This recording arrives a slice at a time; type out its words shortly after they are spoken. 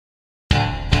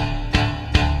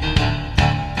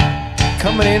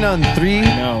Coming in on 3,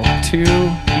 No. 2,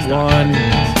 1.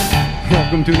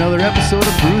 Welcome to another episode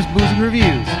of Brews, Booze, and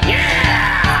Reviews.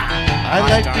 I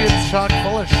like being chock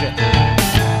full of shit.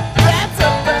 That's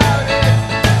about it.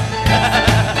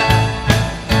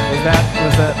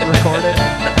 Was that recorded?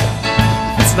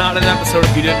 It's not an episode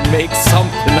if you didn't make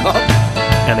something up.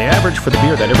 And the average for the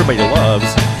beer that everybody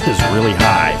loves is really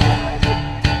high.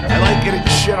 I like getting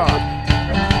shit on.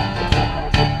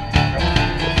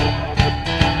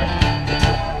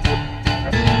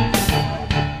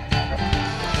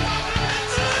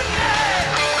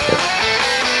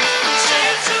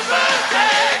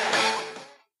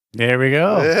 There we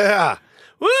go. Yeah.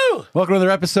 Woo! Welcome to another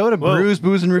episode of Brews,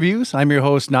 Booze, and Reviews. I'm your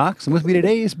host, Knox, and with me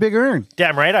today is Big Ern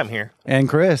Damn right I'm here. and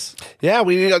Chris. Yeah,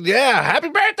 happy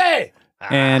birthday.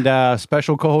 And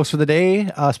special co-host for the day,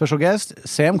 special guest,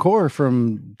 Sam Core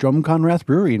from Drum Conrath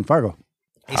Brewery in Fargo.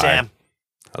 Hey, Sam.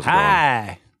 How's it going?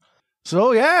 Hi.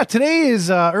 So, yeah, today is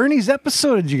Ernie's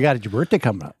episode. You got your birthday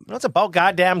coming up. Well, it's about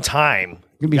goddamn time.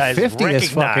 You're gonna be Guys 50 this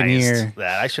fucking recognized year.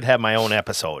 That I should have my own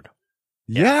episode.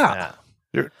 Yeah.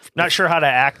 You're- Not sure how to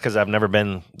act because I've never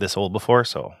been this old before,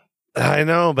 so I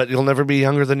know, but you'll never be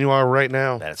younger than you are right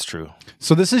now. that's true.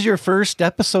 So this is your first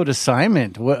episode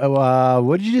assignment.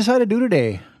 What did you decide to do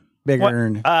today, Big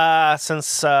Ern?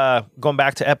 Since going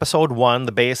back to episode 1,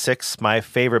 the basics, my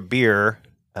favorite beer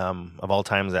of all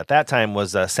times at that time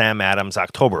was Sam Adams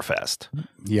Oktoberfest.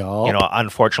 Y'all. You know,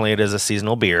 unfortunately, it is a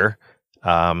seasonal beer,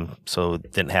 so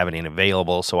didn't have any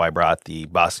available. So I brought the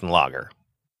Boston Lager.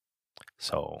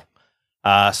 So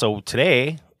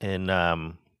today, in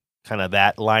kind of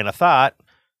that line of thought,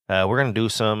 we're gonna do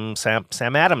some Sam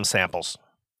Adams samples.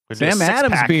 We're gonna do Sam a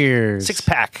Adams six-pack. beers.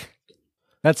 6-pack.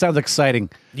 That sounds exciting.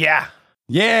 Yeah.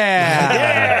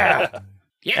 Yeah.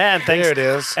 Yeah. And thanks. There it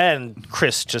is. And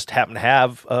Chris just happened to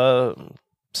have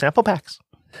sample packs.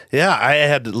 Yeah, I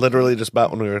had literally just bought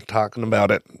when we were talking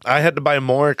about it. I had to buy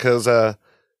more because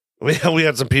we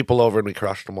had some people over and we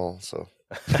crushed them all. So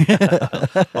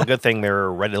Well, good thing they're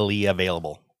readily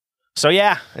available. So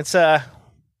yeah, it's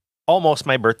almost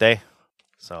my birthday.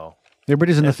 So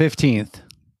Everybody's on the 15th.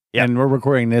 Yeah. And we're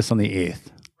recording this on the 8th.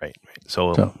 right.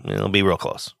 So, So- it'll be real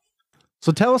close.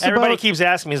 So tell us Everybody about... keeps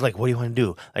asking me, "Is like, what do you want to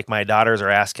do?" Like my daughters are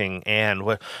asking, and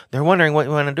they're wondering what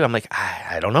you want to do. I'm like,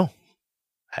 I don't know.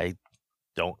 I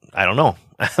don't know.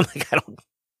 I'm like, I don't.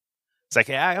 It's like,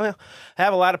 yeah, I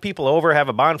have a lot of people over, have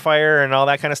a bonfire, and all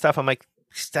that kind of stuff. I'm like,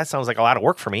 that sounds like a lot of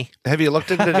work for me. have you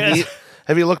looked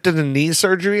into knee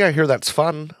surgery? I hear that's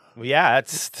fun. Well, yeah,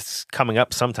 it's coming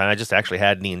up sometime. I just actually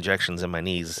had knee injections in my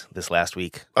knees this last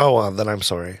week. Oh, well, then I'm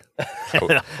sorry.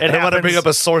 It I don't want to bring up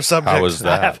a sore subject. How was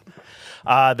that?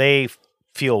 They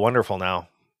feel wonderful now.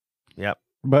 Yep.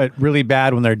 But really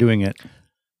bad when they're doing it.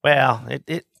 Well,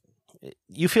 it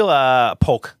you feel a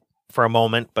poke for a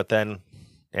moment, but then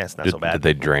yeah, it's not so bad. Did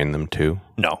they drain them too?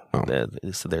 No, Oh.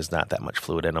 there's not that much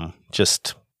fluid in them.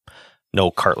 Just no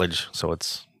cartilage, so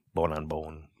it's bone on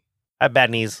bone. I have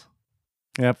bad knees.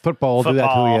 Yeah, football will do that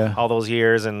Football, to all those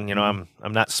years, and you know I'm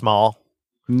not small,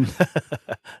 you.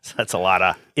 so that's a lot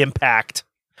of impact.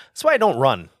 That's why I don't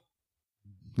run.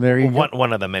 There you go.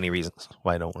 One of the many reasons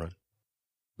why I don't run.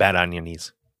 Bad on your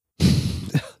knees.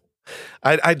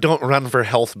 I don't run for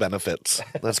health benefits.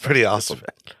 That's pretty awesome.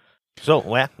 So,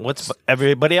 what's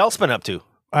everybody else been up to?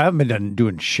 I haven't been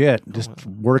doing shit. Just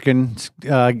working,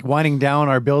 winding down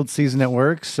our build season at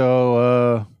work.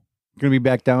 So, going to be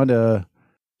back down to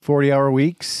 40-hour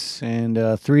weeks and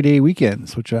 3-day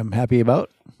weekends, which I'm happy about.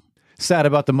 Sad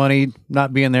about the money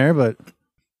not being there, but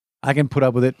I can put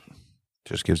up with it.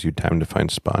 Just gives you time to find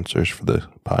sponsors for the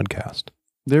podcast.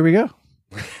 There we go.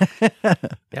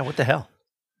 Yeah, what the hell?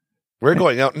 We're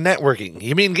going out networking.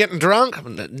 You mean getting drunk?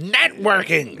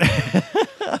 Networking.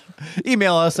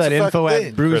 Email us at It's a fucking thing.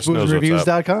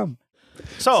 info@brewsboozereviews.com.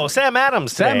 So, Sam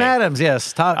Adams today. Sam Adams,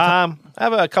 yes. I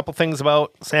have a couple things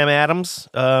about Sam Adams.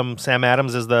 Sam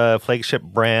Adams is the flagship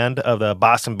brand of the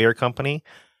Boston Beer Company.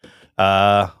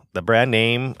 The brand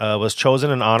name was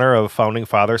chosen in honor of founding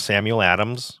father Samuel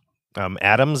Adams.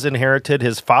 Adams inherited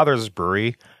his father's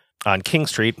brewery on King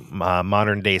Street,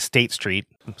 modern-day State Street.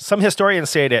 Some historians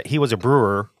say that he was a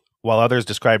brewer, while others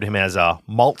described him as a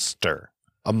maltster.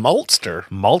 A maltster?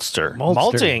 Maltster. Maltster.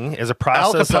 Malting is a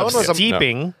process Al of Capone was a-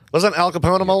 steeping. Wasn't Al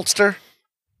Capone a maltster?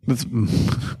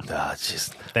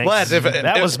 Thanks. What?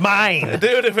 That was mine.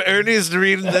 Dude, if Ernie's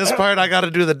reading this part, I got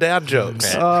to do the dad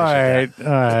jokes. All right.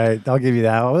 I'll give you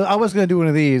that. I was going to do one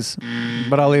of these,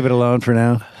 but I'll leave it alone for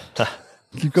now.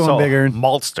 Keep going, bigger.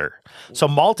 Maltster. So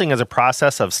malting is a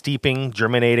process of steeping,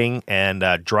 germinating, and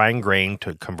drying grain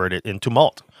to convert it into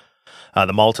malt.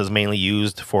 The malt is mainly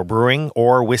used for brewing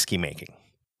or whiskey making.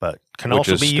 but can Which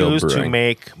also is be still used to brewing.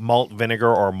 make malt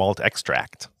vinegar or malt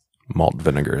extract. Malt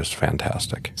vinegar is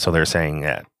fantastic. So they're saying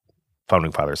that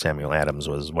founding father Samuel Adams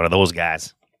was one of those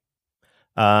guys.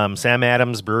 Sam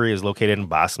Adams Brewery is located in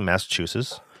Boston,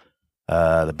 Massachusetts.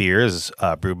 The beer is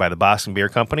brewed by the Boston Beer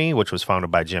Company, which was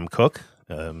founded by Jim Cook,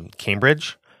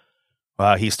 Cambridge.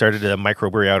 He started a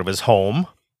microbrewery out of his home.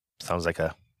 Sounds like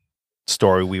a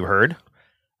story we've heard.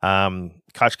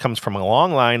 Koch comes from a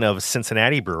long line of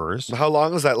Cincinnati brewers. How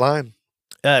long is that line?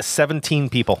 17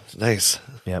 people. Nice.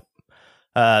 Yep.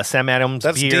 Sam Adams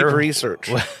That's beer. deep research.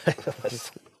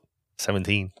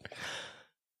 17.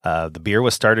 The beer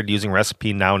was started using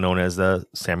recipe now known as the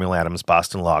Samuel Adams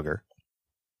Boston Lager,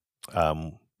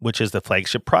 which is the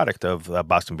flagship product of the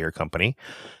Boston Beer Company,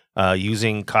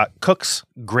 using Cook's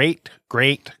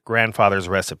great-great-grandfather's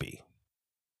recipe.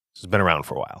 This has been around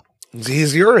for a while.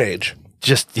 He's your age.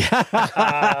 Just fuck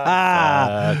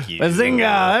you.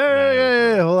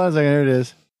 Bazinga! Hold on a second. Here it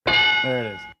is. There it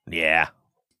is. Yeah.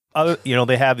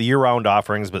 They have the year-round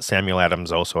offerings, but Samuel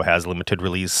Adams also has limited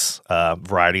release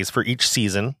varieties for each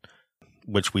season,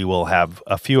 which we will have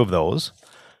a few of those.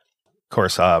 Of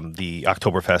course, the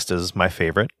Oktoberfest is my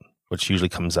favorite, which usually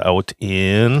comes out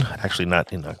actually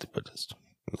not in October, but just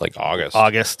Like August.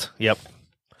 August. Yep.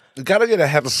 You got to get a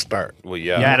head start. Well,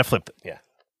 Yeah, I had to flip it. Yeah.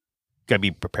 Got to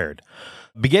be prepared.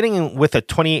 Beginning with the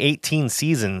 2018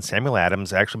 season, Samuel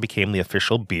Adams actually became the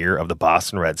official beer of the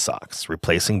Boston Red Sox,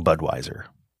 replacing Budweiser.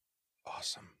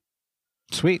 Awesome.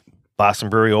 Sweet. Boston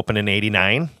Brewery opened in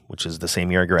 89, which is the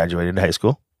same year I graduated high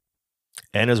school,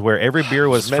 and is where every beer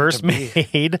was meant first to be.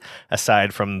 made,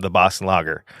 aside from the Boston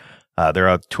Lager. There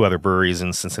are 2 other breweries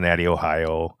in Cincinnati,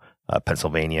 Ohio,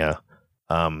 Pennsylvania.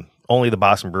 Only the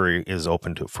Boston Brewery is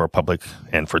open for public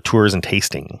and for tours and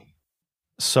tasting.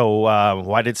 So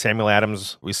why did Samuel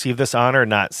Adams receive this honor,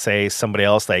 not say somebody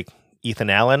else like Ethan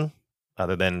Allen,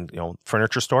 other than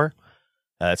furniture store?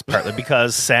 It's partly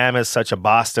because Sam is such a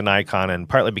Boston icon, and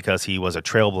partly because he was a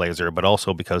trailblazer, but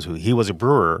also because he was a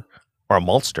brewer or a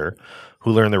maltster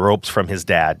who learned the ropes from his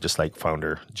dad, just like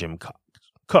founder Jim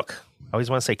Cook. I always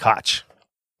want to say Koch,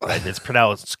 but it's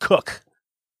pronounced Cook.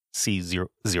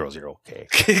 C000K.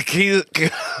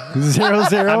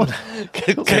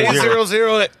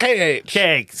 K00 KH.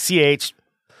 K CH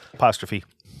apostrophe.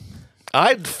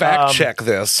 I'd fact check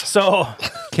this. So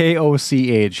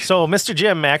KOCH. So Mr.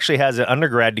 Jim actually has an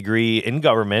undergrad degree in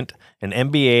government, an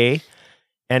MBA,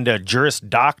 and a Juris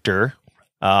Doctor,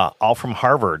 all from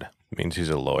Harvard. Means he's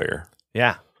a lawyer.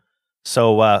 Yeah.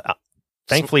 So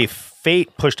thankfully,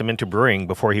 fate pushed him into brewing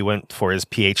before he went for his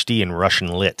PhD in Russian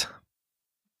Lit.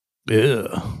 Ew.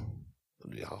 That'd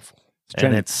be awful.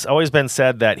 And it's always been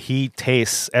said that he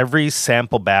tastes every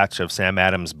sample batch of Sam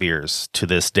Adams beers to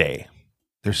this day.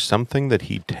 There's something that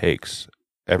he takes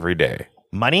every day.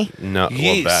 Money? No,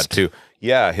 Yeast. well, that too.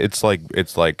 Yeah, it's like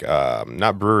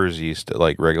not brewer's yeast,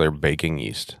 like regular baking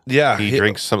yeast. Yeah. He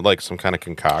drinks some kind of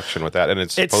concoction with that, and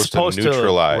it's It's supposed to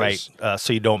neutralize, right?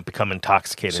 So you don't become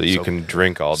intoxicated. so you can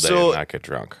drink all day So- and not get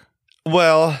drunk.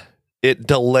 Well, it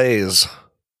delays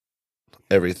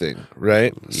everything,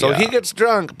 right? So Yeah. he gets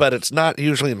drunk, but it's not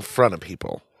usually in front of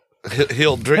people.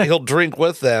 He'll drink. He'll drink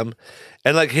with them,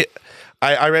 and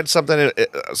I read something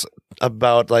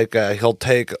about he'll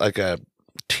take like a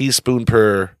teaspoon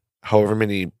per however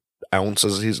many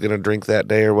ounces he's going to drink that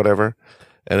day or whatever,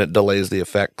 and it delays the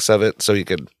effects of it, so he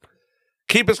can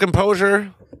keep his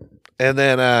composure and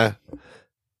then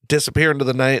disappear into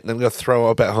the night and then go throw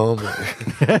up at home.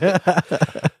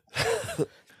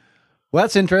 Well,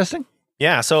 that's interesting.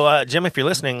 Yeah. So Jim, if you're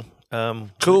listening, Cool.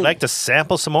 we'd like to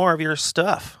sample some more of your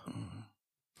stuff.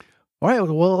 All right,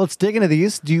 well, let's dig into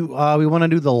these. We want to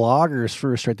do the lagers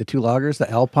first, right? The 2 lagers, the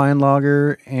Alpine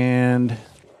lager and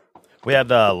We have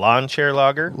the lawn chair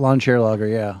lager. lawn chair lager.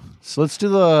 Yeah. So let's do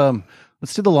the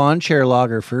lawn chair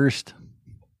lager first.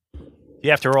 You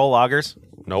have to roll lagers.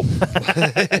 Nope.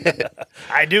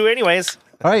 I do, anyways.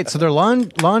 All right, so they're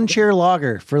lawn chair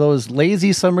lager for those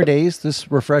lazy summer days.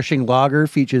 This refreshing lager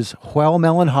features Huell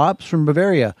melon hops from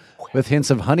Bavaria with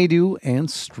hints of honeydew and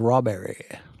strawberry.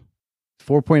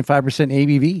 4.5%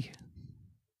 ABV,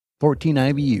 14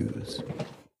 IBUs.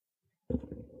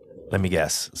 Let me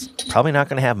guess. It's probably not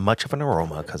going to have much of an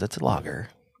aroma because it's a lager.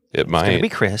 It It's going to might. be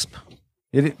crisp.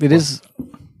 It is.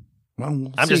 Well,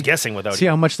 we'll I'm just guessing without See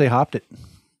how much they hopped it.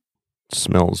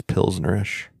 Smells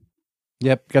pilsnerish.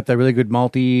 Yep, got that really good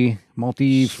malty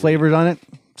flavors on it.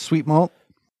 Sweet malt.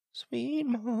 sweet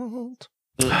malt.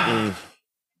 Mm-mm.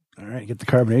 All right, get the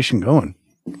carbonation going.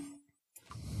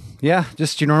 Yeah,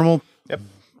 just your normal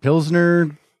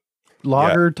Pilsner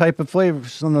lager type of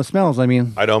flavors on the smells. I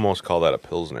mean, I'd almost call that a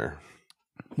pilsner.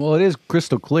 well, it is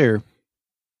crystal clear.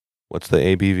 What's the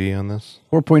ABV on this?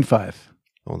 4.5.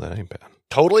 Oh, that ain't bad.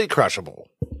 Totally crushable.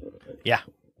 Yeah.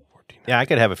 Yeah, I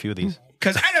could have a few of these.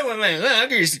 Because I don't want my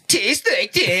lagers to taste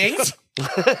like things.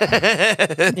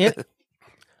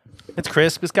 It's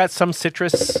crisp. It's got some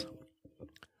citrus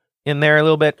in there a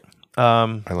little bit.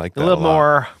 I like that a little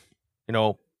lot.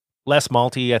 more, less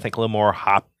malty. I think a little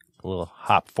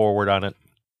hop forward on it.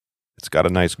 It's got a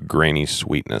nice grainy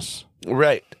sweetness.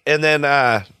 Right. And then,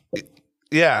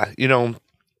 yeah,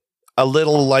 a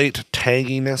little light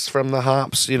tanginess from the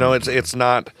hops. It's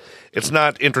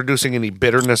not introducing any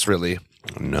bitterness really.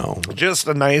 No. Just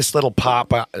a nice little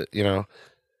pop. It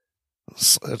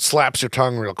slaps your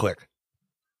tongue real quick.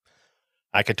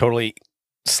 I could totally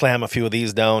slam a few of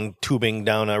these down, tubing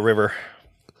down a river.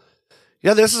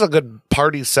 Yeah, this is a good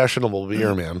party sessionable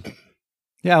beer, man.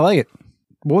 Yeah, I like it.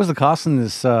 What was the cost in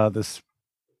this this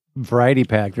variety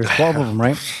pack? There's 12 of them,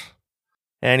 right?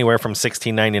 Anywhere from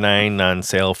 $16.99 on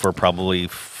sale for probably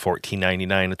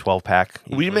 $14.99 a 12-pack.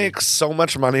 We make so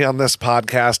much money on this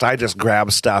podcast. I just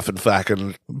grab stuff and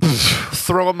fucking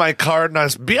throw in my card, and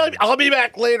I'll be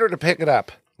back later to pick it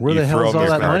up. Where the You hell throw is all them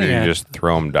that your card money and at? you just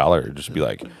throw them dollar. Just be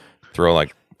like, throw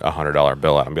like $100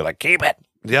 bill at them. Be like, keep it.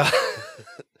 Yeah,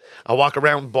 I walk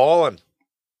around balling.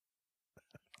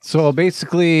 So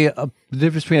basically, the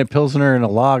difference between a Pilsner and a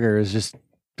lager is just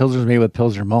Pilsner's made with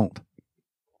Pilsner malt.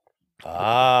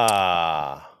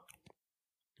 Ah.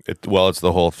 It's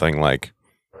the whole thing. Like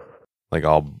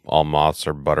all moths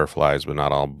are butterflies, but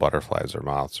not all butterflies are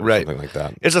moths, or Right. something like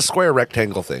that. It's a square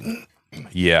rectangle thing.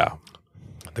 Yeah.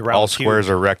 The All round's squares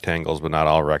huge. are rectangles, but not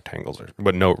all rectangles are.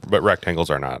 But rectangles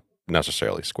are not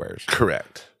necessarily squares.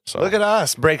 Correct. So Look at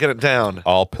us breaking it down.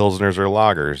 all pilsners are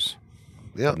lagers.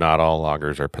 Yep. But not all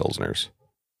lagers are pilsners.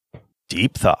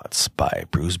 Deep Thoughts by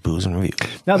Brews, Booze, and Review.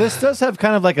 Now, this does have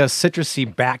kind of like a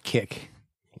citrusy back kick.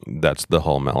 That's the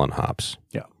whole melon hops.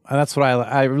 Yeah, and that's what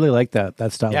I really like that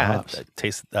style of Yeah, hops. it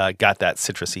tastes got that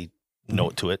citrusy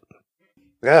note to it.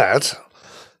 Yeah, that's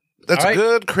All right.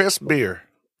 good, crisp beer.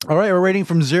 All right, we're rating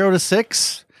from 0 to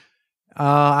 6.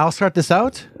 I'll start this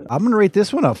out. I'm going to rate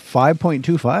this one a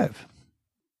 5.25.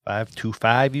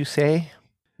 5.25, you say?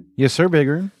 Yes, sir,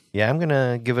 Bigger. Yeah, I'm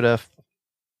gonna give it a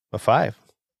 5.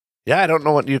 Yeah, I don't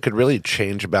know what you could really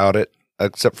change about it,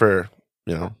 except for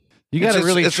You got It's to just-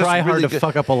 really it's just try hard really to good.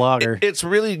 fuck up a lager. it's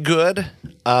really good,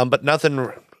 but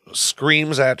nothing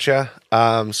screams at you.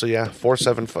 So yeah,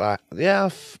 4.75. Yeah,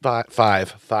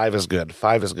 5. 5 is good.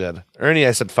 5 is good. Ernie,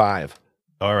 I said 5.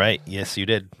 All right. Yes, you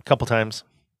did. A couple times.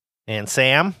 And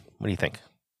Sam, what do you think?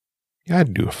 Yeah,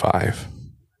 I'd do a 5.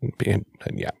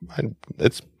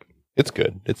 It's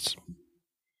good. It's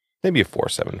maybe a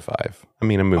 4.75. I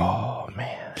mean, Oh,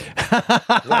 man.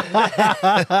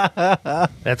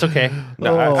 That's okay.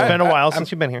 No, Oh. it's been a while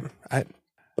since you've been here.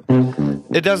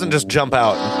 It doesn't just jump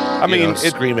out. I mean,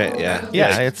 scream it. Yeah,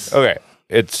 Yeah, it's okay.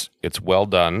 It's well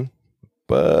done,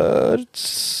 but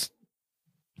it's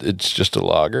just a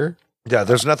lager. yeah.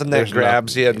 There's nothing that There's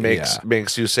grabs you and yeah.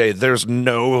 makes you say there's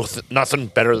nothing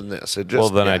better than this. It just Well,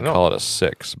 then yeah, I'd call it a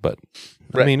 6. But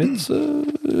I Right. mean,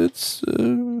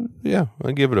 yeah.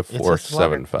 I'd give it a It's a lager.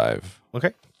 4.75.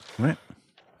 okay. Right.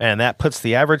 And that puts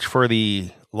the average for the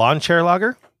lawn chair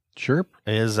lager Sure.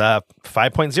 is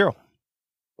 5.0.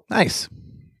 Nice.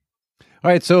 All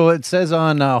right, so it says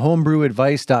on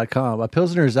homebrewadvice.com, a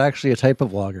Pilsner is actually a type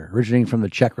of lager originating from the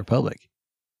Czech Republic.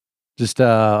 Just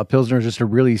a Pilsner is just a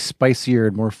really spicier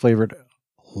and more flavored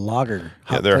lager.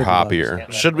 Yeah, they're type of lagers.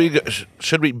 hoppier.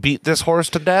 Should we beat this horse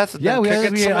to death? and Yeah, then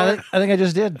kick it some more? I think I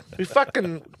just did. we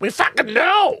fucking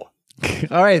know.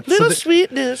 All right. So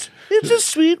Sweetness. It's a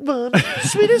sweet one.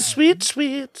 Sweet as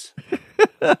sweet.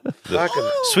 Fucking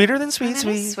Sweeter than sweet, That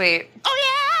is sweet.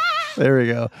 there we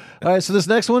go. All right, so this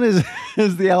next one is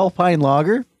the Alpine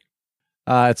Lager.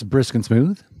 It's brisk and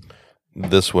smooth.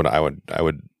 This one, I would.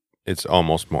 It's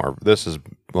almost more. This is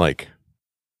like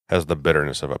has the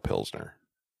bitterness of a pilsner.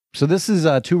 So this is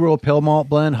a 2-row pale malt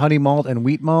blend, honey malt and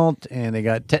wheat malt, and they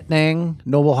got Tettnang,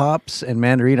 Noble hops, and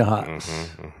Mandarina hops.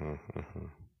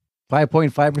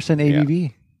 5.5%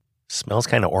 ABV. Smells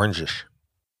kind of orangish.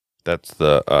 That's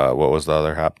the what was the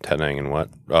other hop? Tettnang and what?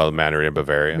 Oh, Mandarina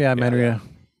Bavaria. Yeah, Mandarina.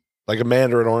 like a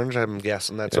mandarin orange. I'm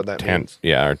guessing that's what that means.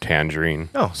 Yeah, or tangerine.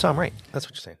 Oh, so I'm right. That's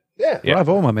what you're saying. Yeah. Yeah.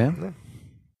 Bravo, my man.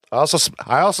 I also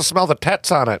smell the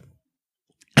tets on it.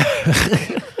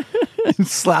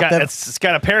 Slap that. It's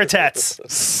got a pair of tats.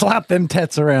 Slap them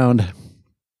tets around.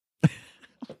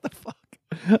 What the fuck?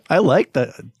 I like that.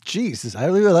 Jesus, I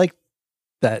really like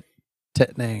that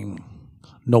Tettnang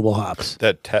Noble hops.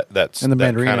 That's And the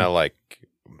that Mandarina. kind of like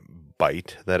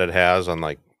bite that it has on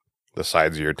like the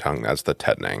sides of your tongue. That's the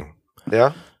Tettnang.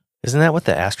 Yeah. Isn't that what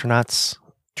the astronauts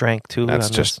drank too? That's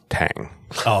on just Tang.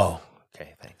 this? Oh,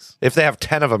 okay. Thanks. If they have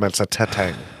 10 of them, it's a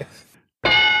tetang.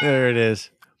 There it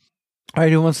is. All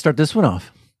right, who wants to start this one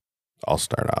off? I'll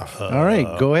start off. All right,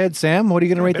 go ahead, Sam. What are you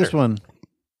going to rate this one?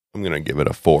 I'm going to give it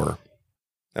a 4.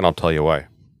 And I'll tell you why.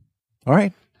 All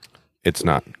right, It's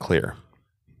not clear.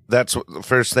 That's the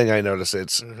first thing I notice.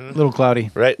 It's a little cloudy.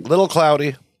 right, little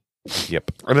cloudy,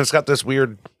 Yep. and it's got this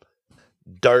weird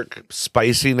dark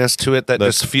spiciness to it that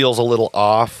That's- just feels a little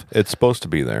off. It's supposed to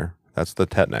be there. That's the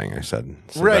Tetnang I said.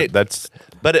 So Right. that's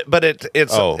But it's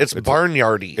it's it's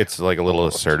barnyardy. it's like a little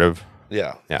assertive.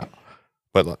 yeah. Yeah.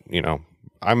 But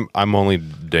I'm only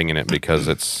dinging it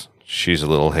because she's a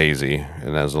little hazy,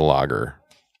 and as a lager,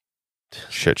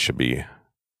 shit should be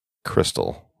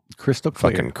crystal Crystal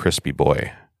clear. fucking crispy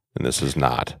boy. And this is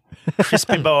not.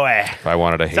 Crispy boy. If I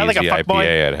wanted a Sound like hazy a fuck IPA,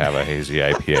 boy? I'd have a hazy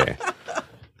IPA.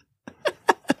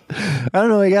 I don't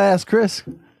know. You got to ask Chris.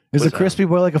 Is a crispy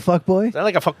boy like a fuck boy? Is that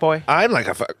like a fuck boy? I'm like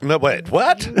a fuck. No, wait,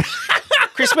 what?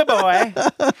 Crispy boy.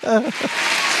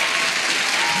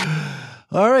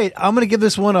 All right, I'm going to give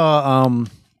this one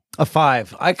a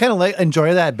 5. I kind of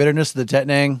enjoy that bitterness of the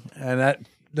Tetnang, and that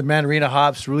the Mandarina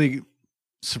hops really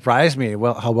surprised me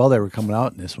how well they were coming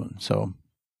out in this one. So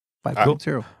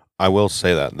 5.0. I will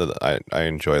say that I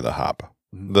enjoy the hop.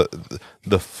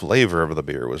 The flavor of the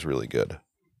beer was really good.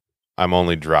 I'm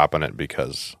only dropping it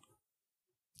because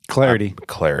Clarity.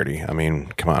 clarity. I mean,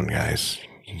 come on, guys.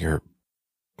 You're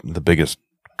the biggest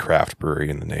craft brewery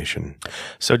in the nation.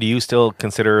 So do you still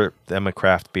consider them a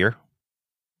craft beer?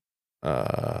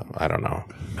 I don't know.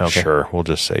 Okay. Sure, we'll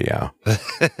just say yeah.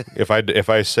 If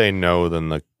I say no, then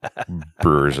the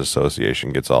Brewers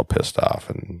Association gets all pissed off,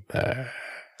 and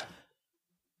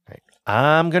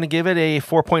I'm going to give it a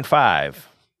 4.5.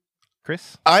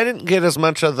 Chris? I didn't get as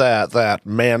much of that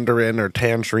mandarin or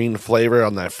tangerine flavor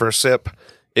on that first sip.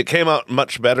 It came out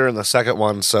much better in the second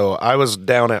one, so I was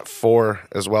down at 4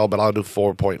 as well, but I'll do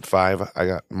 4.5. I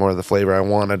got more of the flavor I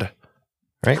wanted.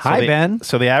 Right. Hi, Ben.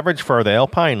 So the average for the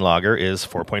Alpine Lager is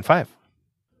 4.5.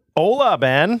 Hola,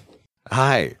 Ben.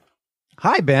 Hi.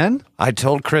 Hi, Ben. I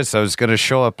told Chris I was going to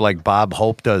show up like Bob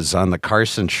Hope does on the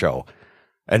Carson show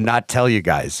and not tell you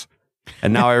guys.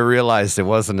 And now I realized it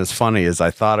wasn't as funny as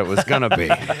I thought it was going to be.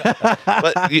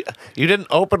 But you didn't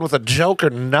open with a joke or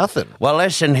nothing. Well,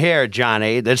 listen here,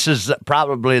 Johnny. This is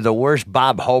probably the worst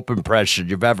Bob Hope impression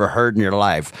you've ever heard in your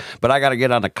life. But I got to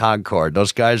get on the Concorde.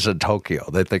 Those guys in Tokyo,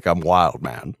 they think I'm wild,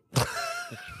 man.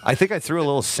 I think I threw a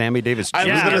little Sammy Davis. I was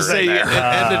Yeah, going to right say there. it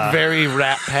ended very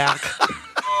Rat Pack.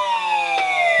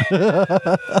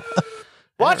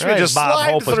 Watch me Right, just Bob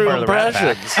slide Hope was through part of the Rat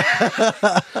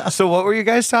impressions. So what were you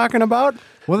guys talking about?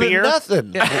 Well, Beer?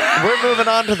 Nothing. We're moving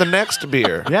on to the next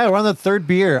beer. Yeah, we're on the third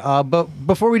beer. But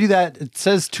before we do that, it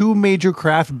says 2 major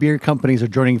craft beer companies are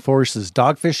joining forces: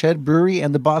 Dogfish Head Brewery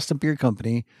and the Boston Beer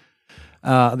Company.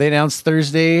 They announced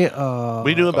Thursday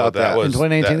We knew about that. in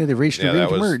 2019 that they reached an that agreement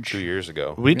to was merge. 2 years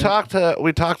ago. We talked to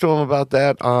him about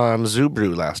that on Zoo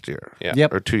Brew last year. Yeah.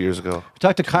 Yep. Or 2 years ago. We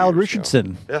talked to Kyle years ago.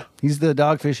 Richardson. Yeah. He's the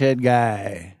Dogfish Head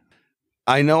guy.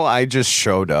 I know I just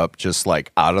showed up just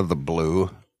like out of the blue,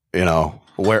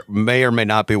 where may or may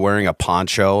not be wearing a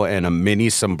poncho and a mini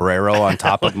sombrero on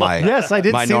top of my Yes, I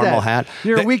did my see normal that. hat.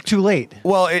 You're a week too late.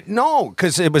 Well,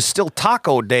 because it was still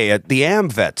taco day at the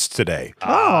AmVets today.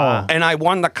 Oh. And I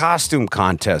won the costume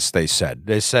contest, they said.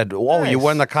 They said, "Whoa, you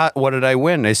won the what did I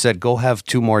win?" They said, "Go have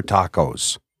 2 more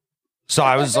tacos." So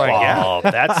I was like, yeah. Oh,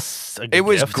 that's a good It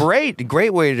was gift.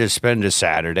 great way to spend a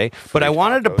Saturday. But I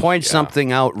wanted to tacos, point yeah.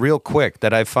 something out real quick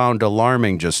that I found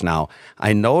alarming just now.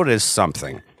 I noticed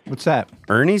something. What's that?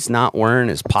 Ernie's not wearing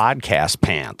his podcast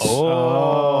pants.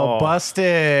 Oh,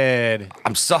 busted.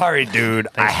 I'm sorry, dude.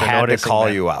 I Thanks for had to noticing call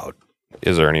that. you out.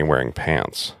 Is Ernie wearing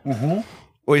pants? Well,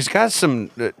 he's got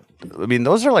some. I mean,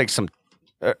 those are like some.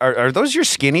 Are those your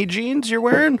skinny jeans you're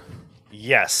wearing?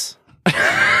 Yes.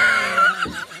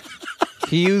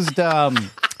 He used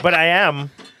But I am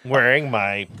wearing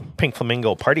my Pink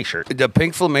Flamingo party shirt. The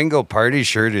Pink Flamingo party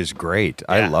shirt is great.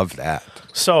 I Yeah. love that.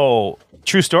 So,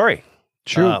 true story.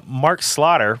 True. Mark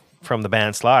Slaughter from the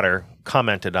band Slaughter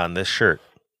commented on this shirt.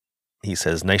 He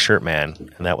says, "Nice shirt, man."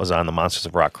 And that was on the Monsters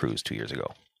of Rock cruise 2 years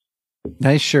ago.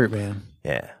 nice shirt, man.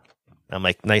 Yeah. I'm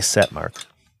like, "Nice set, Mark."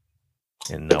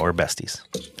 And now we're besties.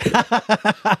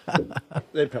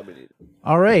 They probably need it.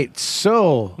 All right,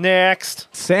 so Next.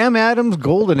 Sam Adams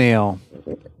Golden Ale.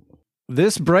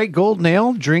 This bright golden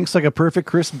ale drinks like a perfect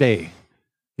crisp day.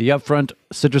 The upfront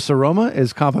citrus aroma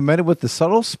is complemented with the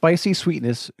subtle spicy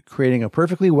sweetness, creating a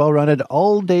perfectly well-rounded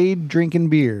all-day drinking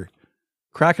beer.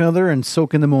 Crack another and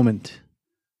soak in the moment.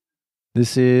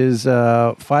 This is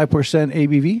 5%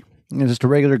 ABV and it's just a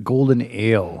regular golden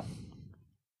ale.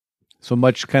 So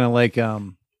much kind of like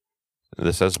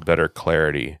This has better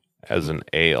clarity as an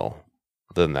ale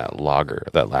than that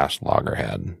last lager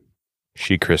had.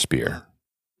 She crispier.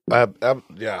 Yeah,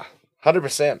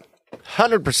 100%.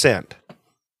 100%.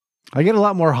 I get a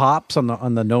lot more hops on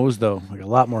the nose though. Like a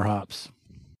lot more hops.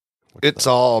 It's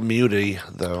all muty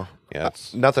though. Yeah,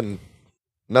 it's Nothing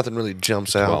really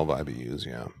jumps out. 12 IBUs,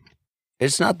 yeah.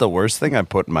 It's not the worst thing I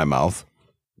put in my mouth.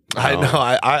 I know.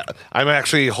 I'm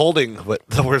actually holding what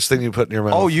the worst thing you put in your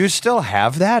mouth. Oh, you still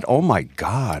have that? Oh my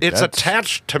God. it's that's-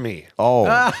 attached to me. Oh.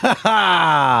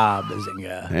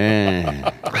 Bazinga.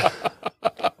 Eh.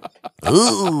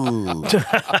 Ooh.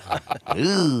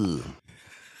 Ooh.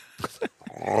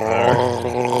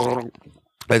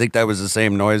 I think that was the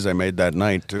same noise I made that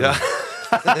night too. Yeah.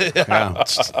 Yeah.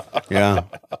 Yeah.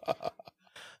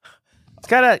 It's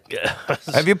got a.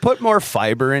 Have you put more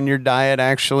fiber in your diet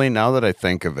actually now that I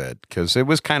think of it? Because it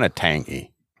was kind of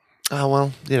tangy. Oh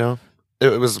well,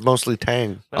 it was mostly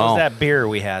Tang. That was Oh. that beer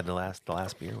we had the last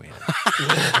beer we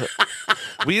had.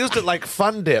 We used it like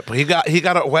Fun Dip. He got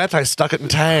it wet. I stuck it in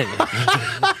Tang.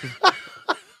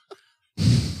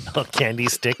 Candy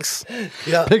sticks.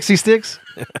 Pixie sticks.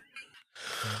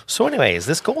 So, anyways,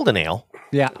 this golden ale.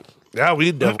 Yeah. Yeah, we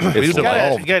You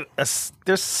devolved. got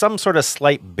there's some sort of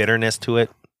slight bitterness to it.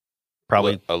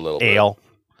 Probably A little bit. ale.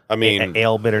 I mean,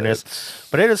 Ale bitterness.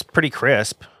 But it is pretty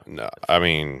crisp. no, I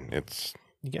mean, it's,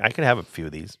 Yeah, I could have a few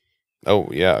of these. oh,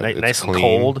 yeah. Nice, it's nice and clean.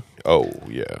 cold. Oh,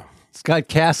 yeah. It's got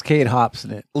Cascade hops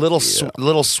in it. Little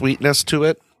sweetness to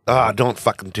it. Ah, don't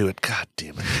fucking do it. God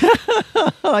damn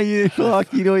it. Oh, you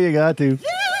fuck, you know you got to.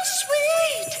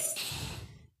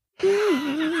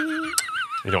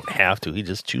 You don't have to. He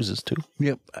just chooses to.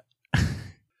 Yep.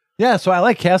 Yeah, so I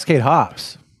like Cascade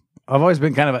hops. I've always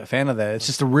been kind of a fan of that. It's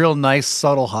just a real nice,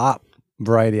 subtle hop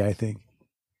variety, I think.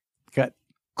 Got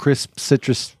crisp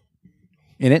citrus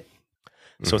in it.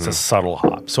 So it's a subtle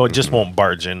hop. So it just won't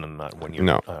barge in and not when you're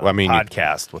No, on I mean, you-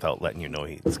 podcast without letting you know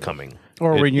he's coming.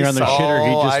 Or when you're on the shitter,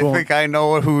 he just I won't. think I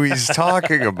know who he's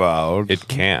talking about. It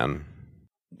can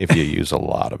if you use a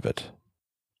lot of it.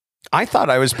 I thought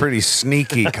I was pretty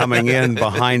sneaky coming in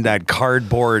behind that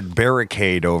cardboard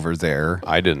barricade over there.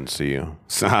 I didn't see you.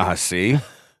 See?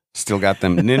 Still got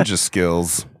them ninja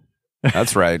skills.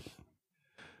 That's right.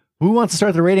 Who wants to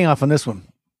start the rating off on this one?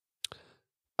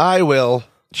 I will.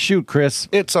 Shoot, Chris.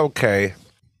 It's okay.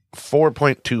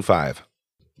 4.25.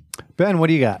 Ben, what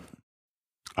do you got?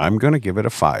 I'm going to give it a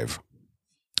 5.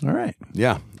 All right.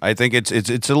 Yeah, I think it's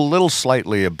a little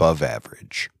slightly above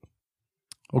average.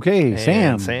 Okay,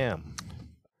 Sam. And Sam.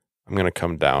 I'm going to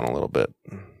come down a little bit.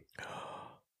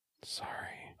 Sorry.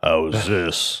 How's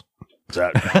this? Is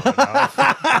that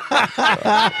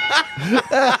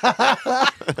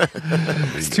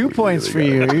It's 2 points for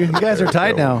you. You guys are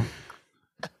tied now.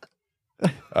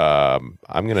 I'm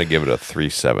going to give it a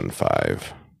 3.75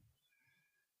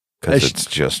 because it's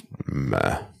just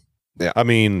meh. Yeah. I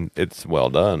mean, it's well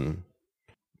done,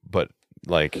 but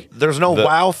like There's no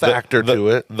wow factor to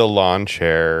it. The lawn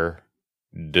chair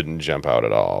didn't jump out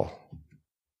at all.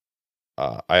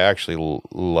 I actually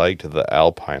liked the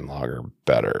Alpine Lager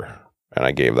better, and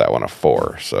I gave that one a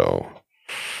 4. So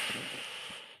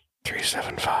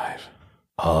 3.75.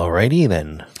 Alrighty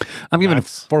then. I'm giving it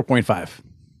That's- 4.5.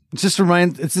 It's just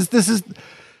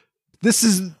this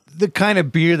is the kind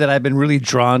of beer that I've been really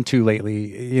drawn to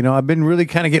lately. You know, I've been really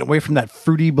kind of getting away from that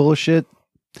fruity bullshit.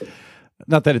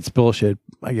 Not that it's bullshit,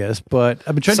 I guess, but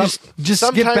I've been trying to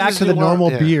just get back sometimes to the you want-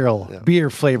 normal yeah. beer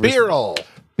flavors.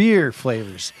 Beer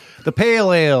flavors. The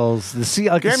pale ales, the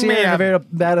Sierra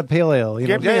Nevada pale ale. You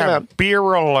know? Give me a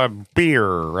barrel of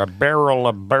beer, a barrel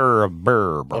of burr,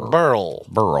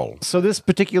 burl. So this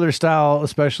particular style,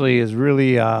 especially, is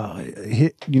really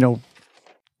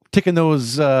ticking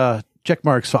those check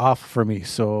marks off for me.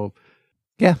 So,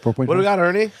 yeah, 4.5. What do we got,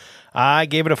 Ernie? I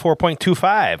gave it a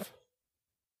 4.25.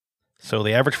 So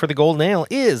the average for the golden ale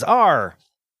is our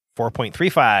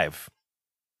 4.35.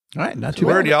 All right, not too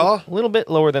Word, bad. y'all. A little bit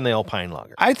lower than the Alpine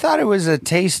Lager. I thought it was a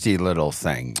tasty little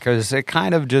thing because it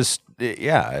kind of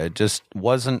it just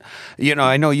wasn't,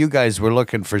 I know you guys were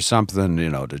looking for something,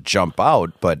 to jump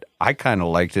out, but I kind of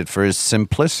liked it for its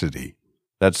simplicity.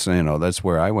 That's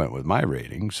where I went with my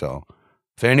rating. So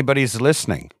if anybody's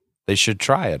listening, they should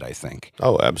try it, I think.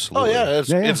 Oh, Oh absolutely. yeah,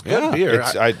 it's good beer.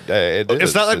 It's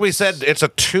It's not like we said it's a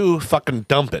 2. Fucking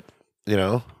dump it.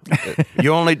 Do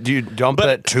you dump But-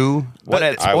 at 2?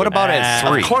 What about at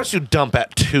 3? Of course you dump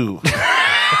at 2.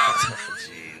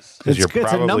 because you're It's a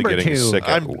probably number getting 2. sick. At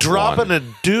I'm dropping one. a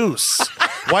deuce.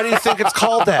 Why do you think it's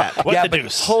called that? What yeah, the but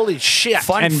deuce? holy shit.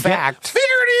 Fun And fact. Figure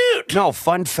Newt. No,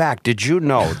 fun fact. Did you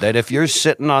know that if you're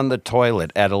sitting on the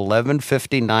toilet at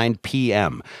 11:59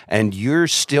 p.m. and you're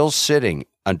still sitting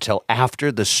until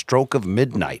after the stroke of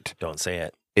midnight, Don't say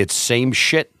it. it's same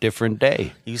shit, different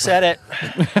day. You said it.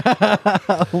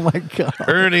 Oh my God.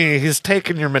 Ernie, he's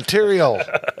taking your material.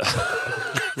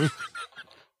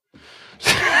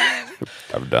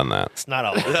 I've done that. It's not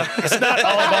all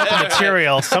about the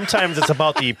material. Sometimes it's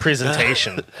about the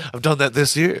presentation. I've done that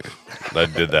this year. I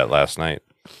did that last night.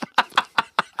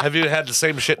 Have you had the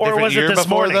same shit Or different was it year this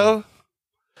before, morning? though?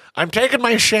 I'm taking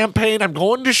my champagne. I'm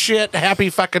going to shit. Happy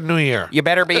fucking New Year. You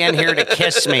better be in here to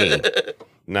kiss me.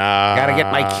 Nah. Gotta get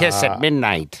my kiss at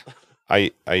midnight.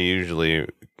 I usually,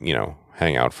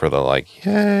 hang out for the like,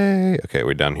 yay. Okay,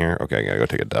 we done here? Okay, I gotta go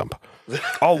take a dump.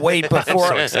 Oh, wait, I'm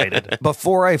so excited.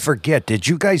 before I forget, did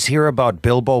you guys hear about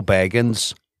Bilbo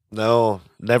Baggins? No,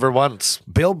 never once.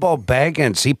 Bilbo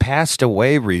Baggins, he passed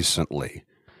away recently.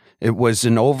 It was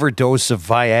an overdose of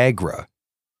Viagra.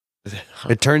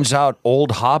 It turns out old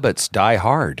hobbits die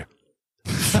hard.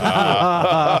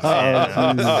 Yeah.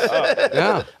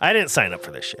 I didn't sign up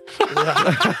for this shit.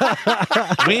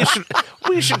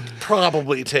 We should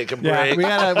probably take a break.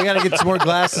 Yeah, we gotta get some more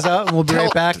glasses out, and we'll be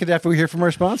right back after we hear from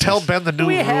our sponsors. Tell Ben the new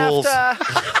rules.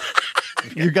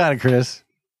 You got it, Chris.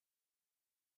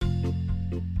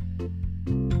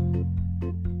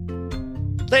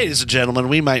 Ladies and gentlemen,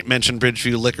 we might mention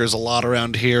Bridgeview Liquors a lot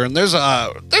around here, and there's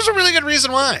a really good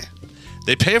reason why.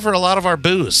 They pay for a lot of our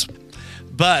booze.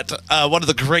 But one of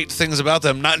the great things about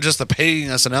them, not just the paying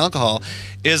us in alcohol,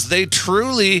 is they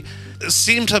truly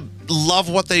seem to love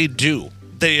what they do.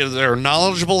 They're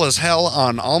knowledgeable as hell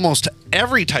on almost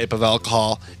every type of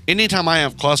alcohol. Anytime I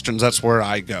have questions, that's where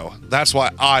I go. That's why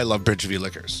I love Bridgeview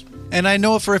Liquors. And I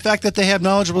know for a fact that they have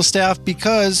knowledgeable staff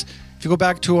because if you go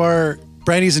back to our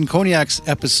Brandies and Cognacs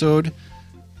episode,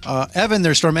 Evan,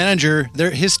 their store manager,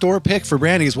 his store pick for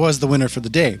Brandies was the winner for the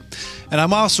day. And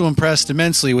I'm also impressed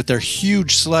immensely with their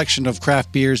huge selection of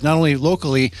craft beers, not only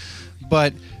locally,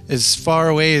 but as far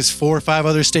away as 4 or 5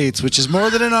 other states, which is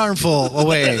more than an armful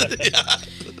away.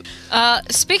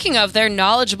 Speaking of their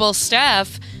knowledgeable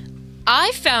staff,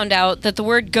 I found out that the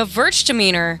word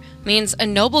Gewürztraminer means a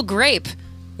noble grape.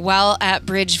 While at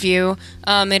Bridgeview,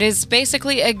 it is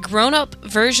basically a grown-up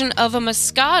version of a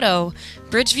Moscato.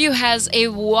 Bridgeview has a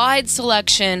wide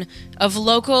selection of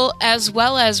local as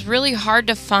well as really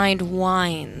hard-to-find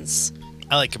wines.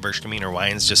 I like Gewürztraminer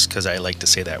wines just because I like to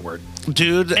say that word.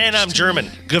 Dude. And I'm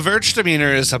German.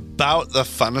 Gewürztraminer is about the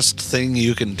funnest thing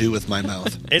you can do with my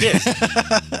mouth. It is.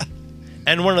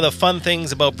 And one of the fun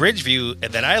things about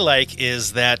Bridgeview that I like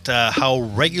is that how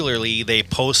regularly they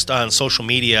post on social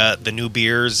media the new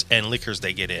beers and liquors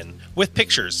they get in with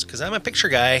pictures. Because I'm a picture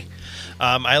guy.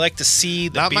 I like to see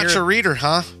the Not beer. much a reader,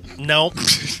 huh? No.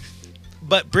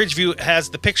 But Bridgeview has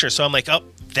the picture. So I'm like, oh,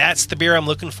 that's the beer I'm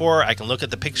looking for. I can look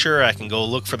at the picture. I can go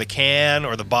look for the can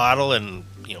or the bottle and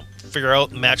figure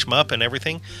out, match them up and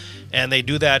everything. And they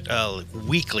do that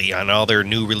weekly on all their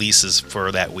new releases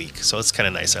for that week. So it's kind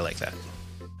of nice. I like that.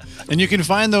 And you can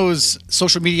find those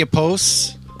social media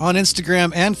posts on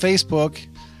Instagram and Facebook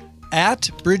at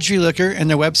Bridgeview Liquor, and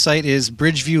their website is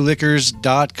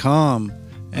bridgeviewliquors.com.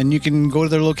 And you can go to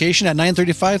their location at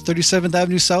 935 37th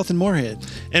Avenue South in Moorhead.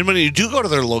 And when you do go to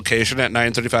their location at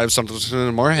 935 something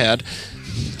in Moorhead,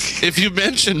 if you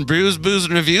mention Brews, Booze,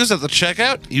 and Reviews at the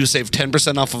checkout, you save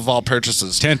 10% off of all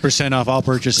purchases. 10% off all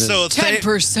purchases. So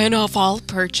 10% off all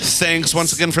purchases. Thanks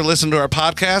once again for listening to our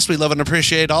podcast. We love and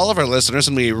appreciate all of our listeners,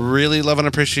 and we really love and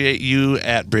appreciate you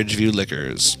at Bridgeview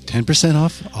Liquors. 10%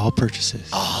 off all purchases.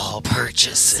 All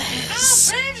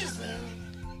purchases.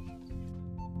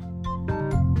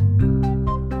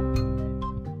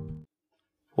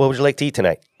 What would you like to eat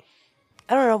tonight?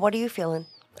 I don't know. What are you feeling?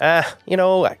 I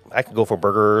could go for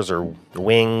burgers or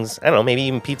wings. I don't know, maybe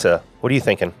even pizza. What are you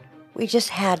thinking? We just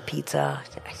had pizza.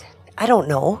 I don't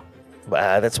know.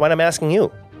 That's why I'm asking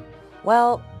you.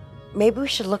 Well, maybe we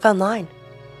should look online.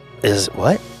 Is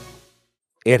what?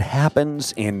 It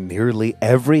happens in nearly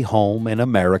every home in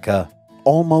America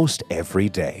almost every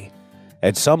day.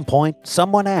 At some point,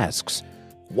 someone asks,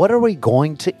 "What are we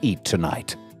going to eat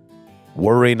tonight?"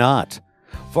 Worry not.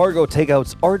 Fargo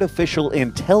Takeout's artificial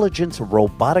intelligence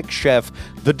robotic chef,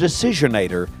 the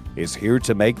Decisionator, is here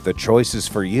to make the choices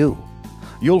for you.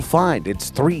 You'll find its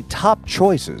 3 top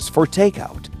choices for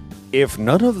takeout. If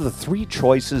none of the 3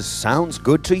 choices sounds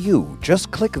good to you,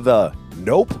 just click the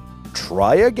Nope,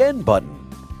 Try Again button.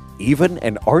 Even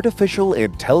an artificial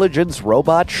intelligence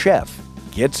robot chef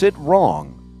gets it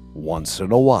wrong once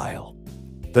in a while.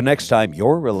 The next time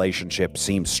your relationship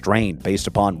seems strained based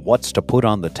upon what's to put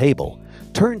on the table,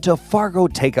 turn to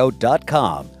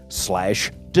fargotakeout.com/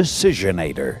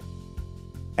 Decisionator.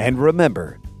 And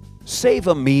remember, save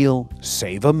a meal,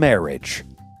 save a marriage.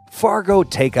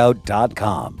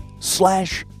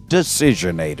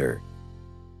 FargoTakeout.com/Decisionator.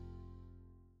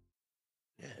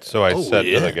 So I said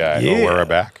to the guy, "Oh, we're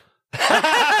back."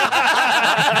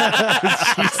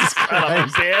 Jesus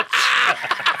Christ.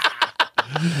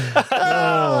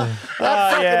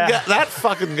 That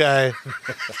fucking guy.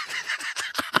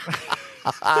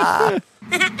 I'm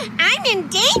in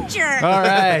danger. All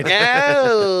right.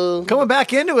 Coming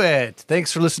back into it.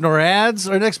 Thanks for listening to our ads.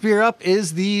 Our next beer up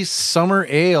is the Summer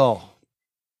Ale.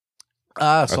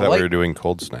 I thought we were doing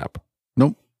Cold Snap.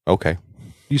 Nope. Okay.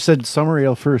 You said Summer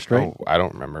Ale first, right? Oh, I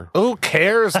don't remember. Who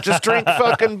cares? Just drink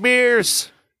fucking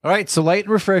beers. All right, so light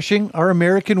and refreshing. Our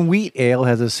American Wheat Ale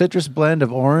has a citrus blend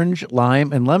of orange,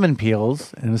 lime, and lemon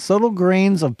peels and subtle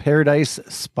grains of paradise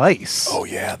spice. Oh,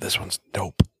 yeah, this one's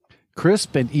dope.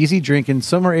 Crisp and easy drinking,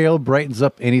 Summer Ale brightens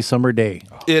up any summer day.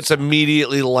 It's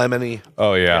immediately lemony.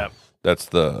 Oh, yeah. That's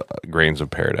the grains of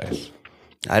paradise.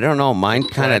 I don't know. Mine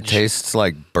kind of tastes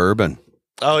like bourbon.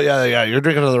 Oh, yeah. You're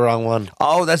drinking the wrong one.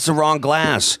 Oh, that's the wrong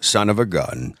glass, son of a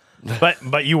gun.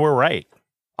 But you were right.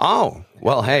 Oh,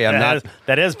 well, hey, I'm not.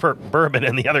 That is bourbon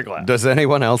in the other glass. Does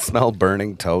anyone else smell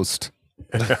burning toast?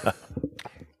 Stroke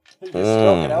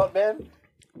it out, man.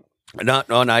 No,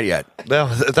 not yet. No,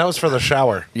 that was for the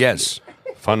shower. Yes.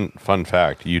 Fun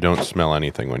fact, you don't smell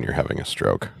anything when you're having a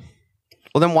stroke.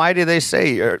 Well, then why do they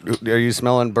say, are you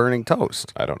smelling burning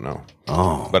toast? I don't know.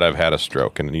 Oh. But I've had a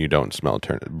stroke, and you don't smell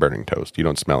burning toast. You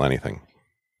don't smell anything.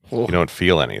 You don't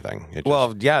feel anything.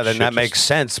 Well, yeah, then that makes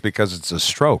sense because it's a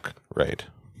stroke. Right.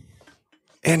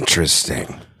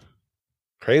 Interesting.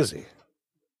 Crazy.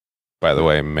 By the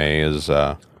way, May is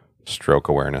Stroke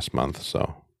Awareness Month,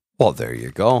 so. Well, there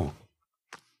you go.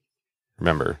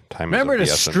 Remember, time Remember is of to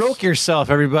the essence. stroke yourself,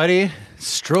 everybody.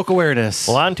 Stroke awareness.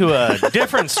 Well, on to a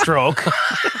different stroke.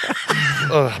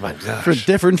 Oh, my gosh. For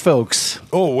different folks.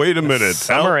 Oh, wait a minute.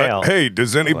 Summer Ale. Hey,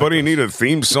 does anybody need a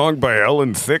theme song by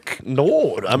Alan Thicke?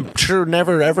 No, I'm sure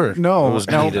never, ever. No, it was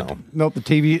needed. Nope,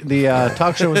 the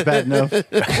talk show was bad enough.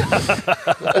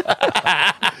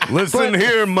 Listen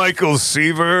here, Michael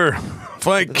Seaver. If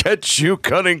I catch you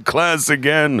cutting class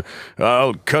again,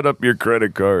 I'll cut up your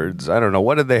credit cards. I don't know.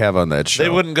 What did they have on that show? They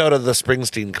wouldn't go to the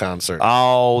Springsteen concert.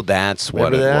 Oh, that's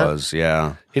what Remember it that? was.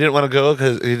 Yeah. He didn't want to go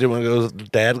because he didn't want to go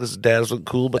with dad because dad wasn't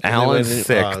cool. But then they Alan went and-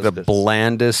 Thicke, oh, the it's-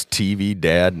 blandest TV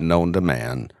dad known to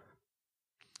man.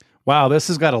 Wow, this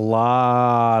has got a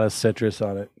lot of citrus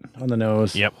on it, on the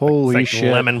nose. Yep. Holy It's like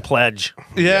shit. Lemon Pledge.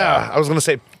 Yeah, I was gonna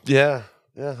say yeah.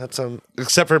 That's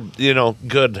except for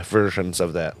good versions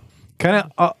of that.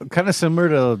 Kind of similar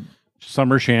to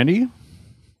Summer Shandy.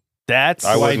 That's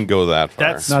I wouldn't go that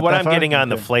far. That's Not what that I'm far? getting on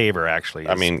the Okay. flavor. Actually,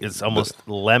 I mean, it's almost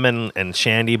lemon and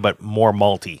shandy, but more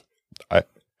malty.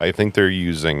 I think they're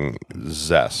using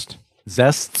zest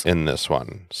Zest. in this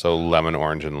one. So lemon,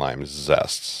 orange, and lime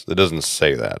zests. It doesn't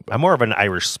say that. But, I'm more of an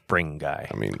Irish Spring guy.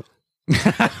 I mean,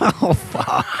 Oh,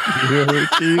 fuck you.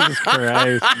 Jesus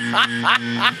Christ.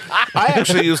 I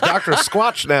actually use Dr.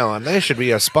 Squatch now, and they should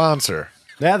be a sponsor.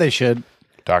 Yeah, they should.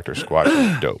 Dr. Squatch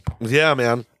is dope. Yeah,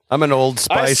 man. I'm an Old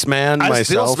Spice man I myself.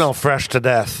 still smell fresh to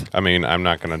death. I mean, I'm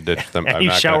not going to ditch them. And I'm you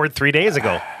not showered 3 days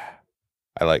ago.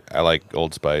 I like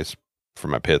Old Spice for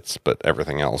my pits, but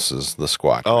everything else is the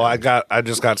Squatch. Oh, I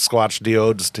just got Squatch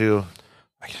deodes too.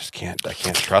 I can't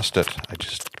trust it.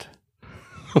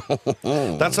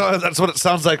 That's what it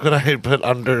sounds like when I put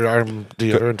underarm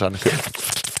deodorant on.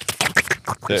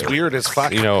 It's weird as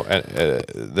fuck. You know,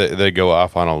 they go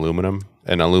off on aluminum,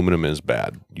 and aluminum is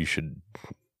bad. You should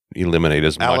eliminate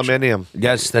as much. Aluminium.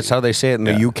 Yes, that's how they say it in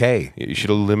the UK. You should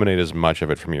eliminate as much of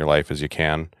it from your life as you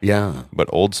can. Yeah. But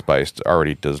Old Spice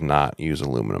already does not use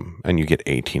aluminum, and you get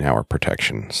 18-hour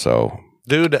protection. So,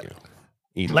 Dude,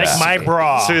 eat Like that. my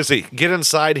bra. seriously, get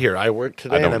inside here. I work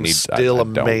today I and don't I'm need. still I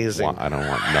don't amazing. I don't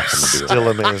want nothing to do with Still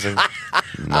amazing.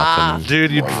 it. Nothing.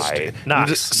 Dude, you Knox.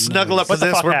 just snuggle up What to the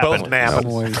this. fuck We're happened? both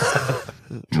napping.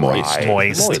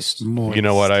 Moist. You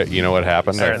know what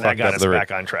happened? There, I that fucked got up us the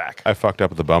back on track. I fucked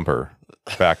up the bumper.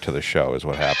 Back to the show is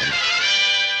what happened.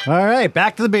 All right,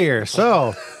 back to the beer.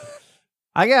 So,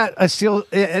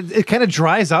 it kind of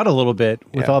dries out a little bit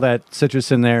with Yeah. all that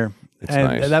citrus in there. It's and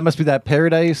nice. that must be that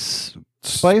paradise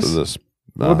spice. This, A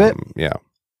little bit? Yeah.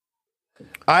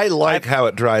 I like how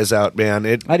it dries out, man.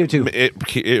 I do too.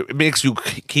 It makes you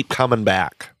keep coming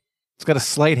back. It's got a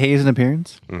slight haze in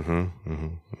appearance. Mm-hmm. Mm-hmm.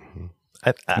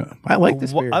 I like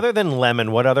this beer. Other than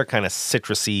lemon, what other kind of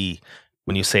citrusy?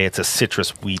 When you say it's a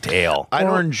citrus wheat ale,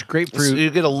 Orange, grapefruit. So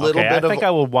you get a little okay, bit I think of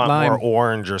I would want lime. more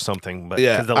orange or something, but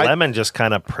Yeah, because the lemon just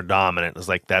kind of predominant is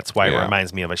like that's why it Yeah.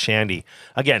 reminds me of a shandy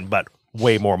again. But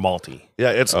way more malty.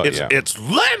 Yeah, it's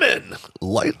lemon,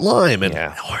 light lime, and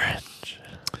orange.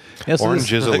 Yeah, so Orange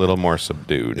this- is a little more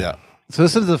subdued. Yeah. So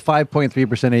this is a 5.3%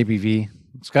 ABV.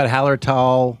 It's got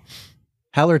Hallertau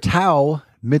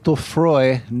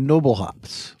Mittelfreu noble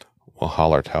hops. Well,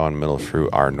 Hallertau and Mittelfrüh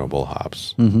are noble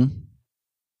hops. Mm-hmm.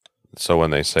 So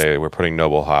when they say we're putting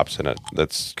noble hops in it,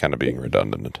 that's kind of being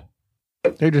redundant.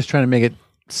 They're just trying to make it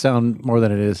sound more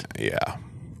than it is. Yeah.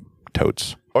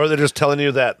 Totes. Or they're just telling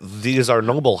you that these are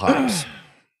noble hops.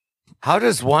 How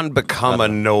does one become a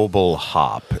noble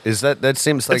hop? Is that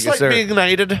seems like It's like being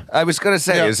knighted. I was going to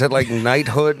say, is it like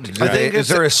knighthood? I think Is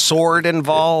there a sword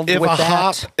involved with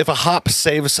that? If a hop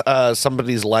saves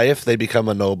somebody's life, they become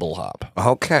a noble hop.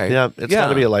 Okay. Yeah, it's got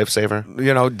to be a lifesaver.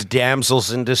 You know,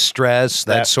 damsels in distress,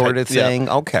 that sort of thing.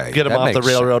 Yeah. Okay. Get them that off the makes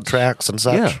railroad sense. tracks and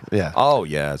such. Yeah. Oh,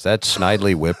 yeah. That's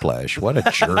Snidely Whiplash. What a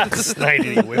jerk.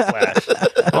 Snidely Whiplash.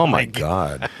 Oh, my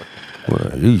God.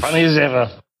 Funny as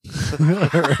ever.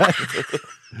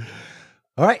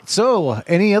 All right. So,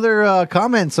 any other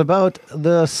comments about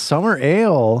the summer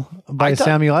ale by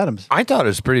Samuel Adams? I thought it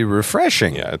was pretty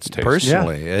refreshing. Yeah, it's tasty.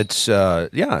 Personally, it's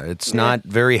it's not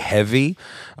very heavy.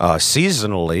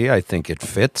 Seasonally, I think it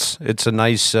fits. It's a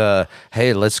nice.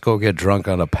 Hey, let's go get drunk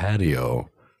on a patio.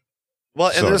 Well,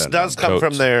 and Sorta this does come totes.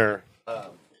 from their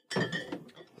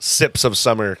Sips of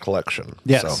Summer collection.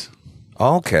 Yes. So.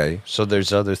 Okay, so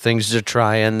there's other things to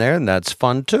try in there, and that's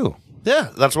fun too. Yeah,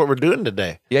 that's what we're doing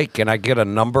today. Yeah, can I get a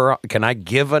number? Can I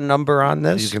give a number on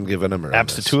this? You can give a number.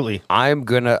 Absolutely. I'm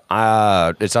gonna.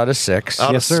 It's out of 6.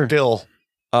 Out Yes, of sir. still.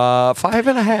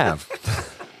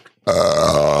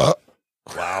 5.5.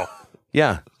 Wow.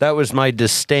 Yeah, that was my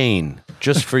disdain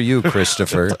just for you,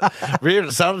 Christopher. Weird.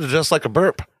 It sounded just like a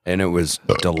burp. And it was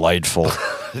delightful.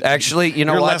 Actually, you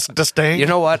know You're what? less disdain. You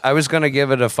know what? I was going to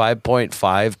give it a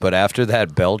 5.5, but after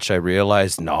that belch, I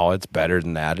realized, no, it's better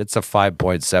than that. It's a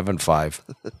 5.75.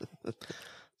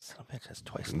 That's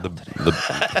twice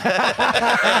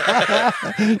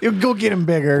You go get him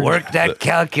bigger. Work that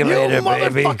calculator, you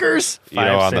baby. motherfuckers. You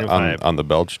know, on the 5.75. on the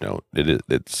belch note,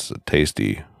 it's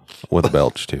tasty with a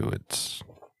belch too.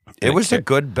 It was a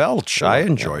good belch. I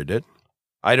enjoyed it.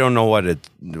 I don't know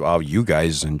how you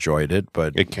guys enjoyed it,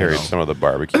 but It carried some of the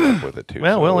barbecue up with it too.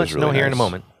 Well, so we'll it let was you know really here in a nice.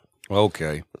 moment.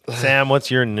 Okay. Sam,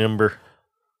 what's your number?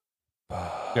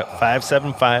 Got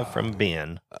 575 from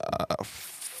Ben.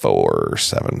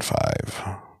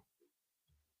 4.75.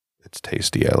 It's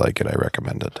tasty. I like it. I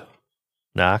recommend it.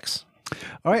 Knox.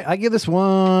 All right. I give this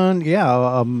one,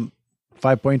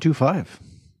 5.25.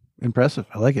 Impressive.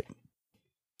 I like it.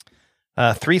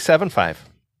 375.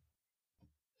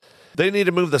 They need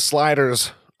to move the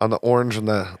sliders on the orange and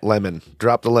the lemon.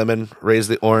 Drop the lemon, raise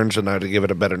the orange, and now to give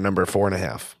it a better number,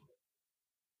 4.5.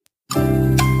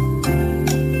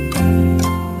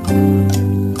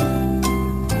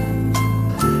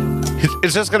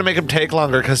 It's just going to make him take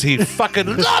longer because he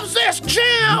fucking loves this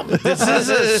jam. This is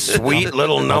a sweet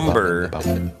little number.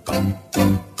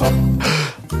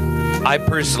 I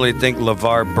personally think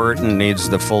LeVar Burton needs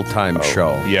the full-time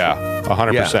show. Yeah,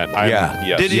 100%. Yeah.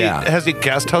 Yes. Did he? Has he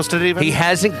guest hosted even? He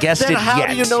hasn't guessed Then it how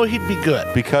yet. do you know he'd be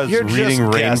good? Because You're reading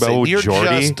just Rainbow guessing. You're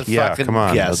Jordy. just Yeah, fucking come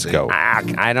on, guessing. let's go.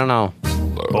 I don't know.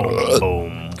 Boom,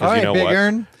 boom. All right, you know Big what?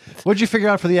 Ern. What'd you figure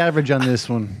out for the average on this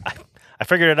one? I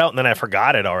figured it out and then I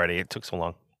forgot it already. It took so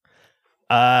long.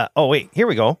 Oh, wait. Here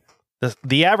we go.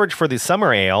 The average for the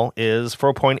summer ale is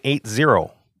 4.80.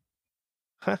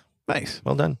 Nice.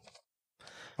 Well done.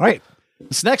 All right.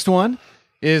 This next one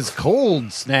is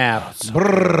Cold Snap.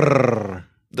 Brrr.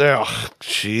 Oh,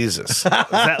 Jesus. Is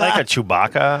that like a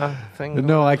Chewbacca thing?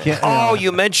 No, I can't. Oh,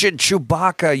 you mentioned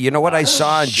Chewbacca. You know what I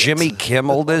saw on Jimmy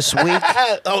Kimmel this week?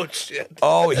 Oh, shit.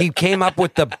 Oh, he came up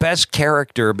with the best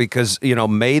character because,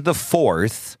 May the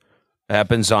 4th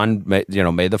happens on, May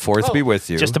the 4th be with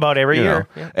you. Just about every You year.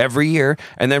 know, Every year.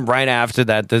 And then right after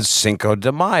that, there's Cinco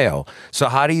de Mayo. So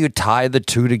how do you tie the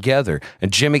two together?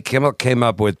 And Jimmy Kimmel came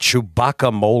up with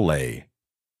Chewbacca Mole.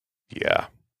 Yeah,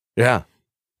 Yeah.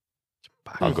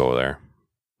 I'll go there.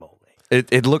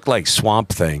 It looked like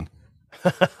Swamp Thing.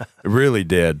 It really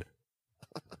did.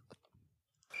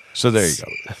 So there you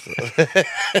go.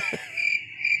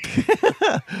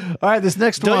 All right, this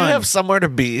next Don't one. you have somewhere to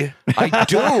be? I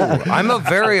do. I'm a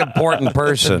very important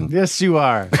person. Yes, you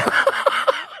are.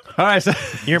 All right. So,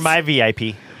 You're my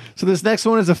VIP. so this next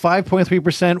one is a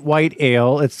 5.3% white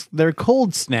ale. It's their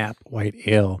Cold Snap white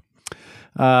ale.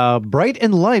 Bright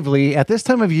and lively. At this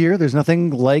time of year, there's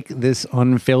nothing like this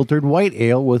unfiltered white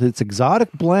ale with its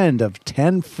exotic blend of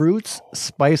 10 fruits,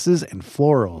 spices, and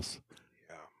florals.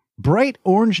 Bright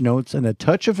orange notes and a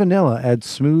touch of vanilla add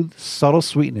smooth, subtle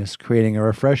sweetness, creating a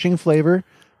refreshing flavor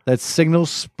that signals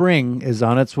spring is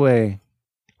on its way.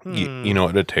 You know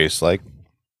what it tastes like?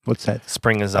 What's that?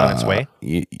 Spring is on its way.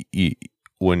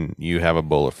 When you have a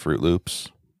bowl of Fruit Loops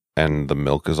and the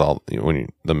milk is all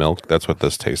the milk, that's what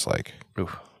this tastes like.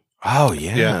 Oof. Oh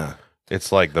yeah.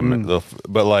 It's like the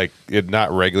but like it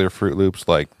not regular Fruit Loops,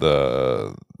 like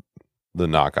the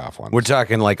knockoff ones. We're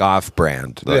talking like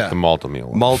off-brand. Like the Malt-O-Meal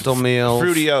ones. Malt-O-Meal.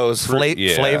 Fruitios.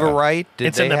 Flavor Right? Did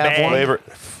It's they in the have bag. one?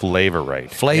 Flavor Right.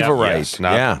 Flavor Right.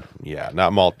 Yes,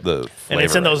 not malt. The And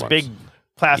it's in Flavor those Right big ones.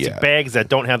 plastic bags that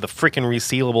don't have the freaking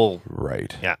resealable.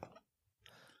 Right. Yeah.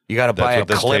 You got to That's buy a what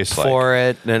this clip tastes like. for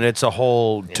it, and it's a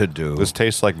whole to-do. This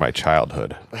tastes like my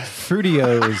childhood.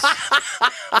 Fruitios.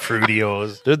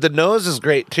 Fruitios. Dude, the nose is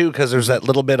great too because there's that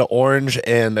little bit of orange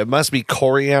and it must be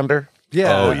coriander.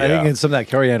 Yeah, Oh, I think it's some of that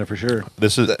coriander for sure.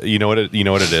 This is you know what it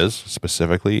is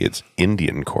specifically. It's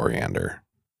Indian coriander.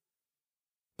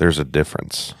 There's a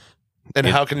difference. And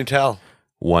how can you tell?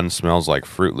 One smells like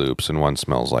Fruit Loops and one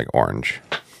smells like orange.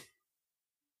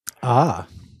 Ah,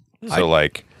 So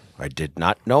I did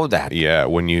not know that. yeah,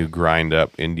 when you grind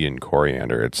up Indian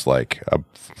coriander, it's like a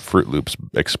Fruit Loops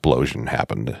explosion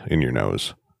happened in your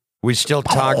nose. We still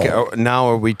talk now.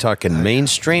 Are we talking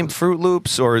mainstream Fruit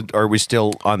Loops, or are we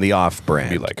still on the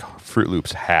off-brand? Be like Fruit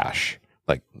Loops hash,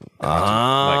 like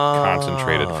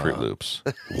concentrated Fruit Loops.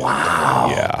 Wow.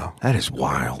 Yeah, that is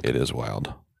wild. It is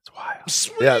wild.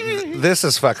 Yeah, this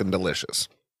is fucking delicious.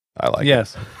 I like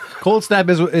yes. Cold Snap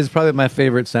is probably my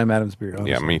favorite Sam Adams beer. it.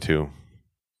 Honestly. Yeah, me too.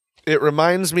 It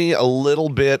reminds me a little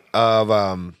bit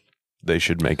of They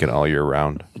should make it all year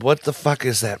round. what the fuck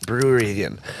is that brewery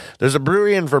again? There's a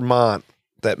brewery in Vermont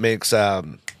that makes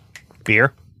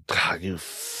beer. God, you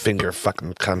finger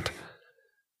fucking cunt.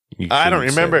 You I don't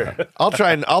shouldn't say remember. that. I'll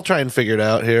try and figure it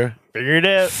out here. Figure it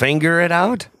out. Finger it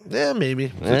out. Yeah, maybe.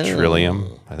 Is it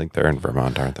Trillium? I think they're in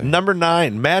Vermont, aren't they? Number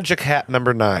 9, Magic Hat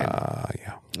number 9.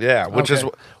 Yeah. Yeah, which is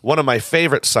one of my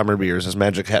favorite summer beers is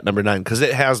Magic Hat number 9 because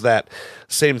it has that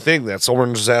same thing, that's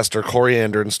orange zest or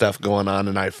coriander and stuff going on,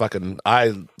 and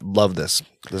I love this.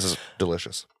 This is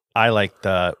delicious. I like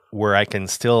the where I can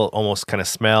still almost kind of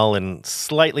smell and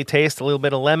slightly taste a little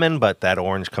bit of lemon, but that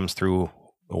orange comes through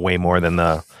way more than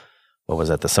the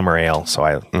summer ale. So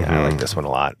I like this one a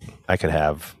lot. I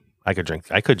could drink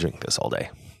this all day.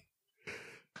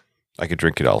 I could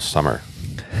drink it all summer.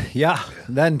 Yeah,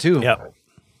 then too. Yep.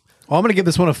 Oh, I'm gonna give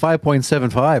this one a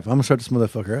 5.75. I'm gonna start this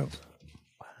motherfucker out.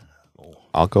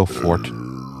 I'll go 4.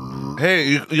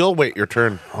 Hey, you'll wait your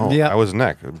turn. Oh, Yeah. I was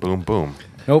neck. Boom, boom.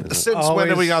 Nope. Since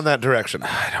when are we gone that direction?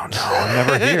 I don't know. I'm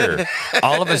never here.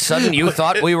 All of a sudden, you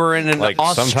thought we were in an Like,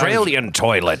 Australian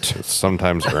toilet.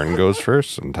 Sometimes Ern goes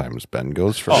first. Sometimes Ben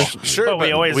goes first. Sure, But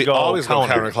we always go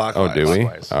counterclockwise. Oh, do we?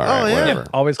 All right, whatever.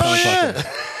 Always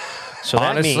counterclockwise. So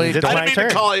that Honestly, means it's I my didn't mean turn.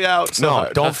 to call you out. So No,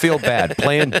 hard. don't feel bad.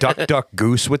 Playing duck, duck,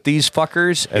 goose with these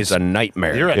fuckers is a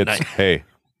nightmare. You're a It's night. hey,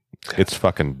 it's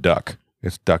fucking duck.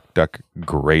 It's duck, duck,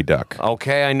 gray duck.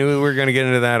 Okay, I knew we were going to get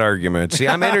into that argument. See,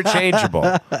 I'm interchangeable.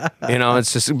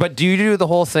 It's just. But do you do the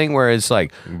whole thing where it's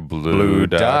like Blue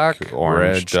duck,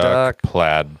 orange red duck,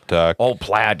 plaid duck. Oh,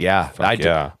 plaid, yeah. Fuck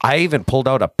yeah. I even pulled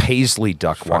out a paisley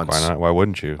duck Fuck, once. why not? Why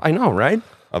wouldn't you? I know, right?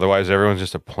 Otherwise, everyone's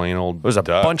just a plain old. There's a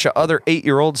duck. bunch of other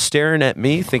 8-year-olds staring at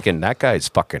me, thinking that guy's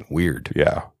fucking weird.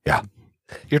 Yeah. Yeah.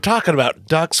 You're talking about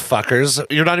ducks, fuckers.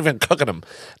 You're not even cooking them.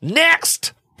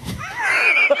 Next.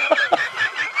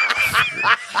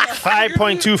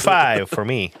 5.25 for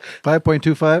me.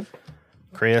 5.25.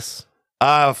 Chris.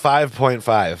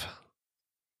 5.5.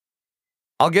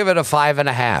 I'll give it a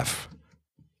 5.5.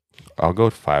 I'll go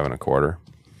 5 1/4.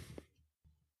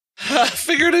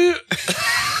 Figured it.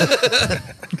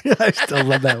 I still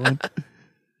love that one.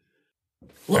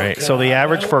 All right. So the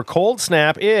average for Cold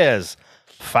Snap is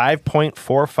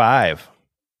 5.45.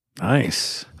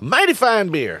 Nice. Mighty fine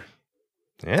beer.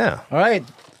 Yeah. All right.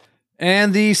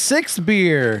 And the 6th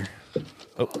beer.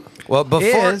 Well,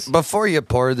 Is- before you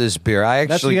pour this beer, I That's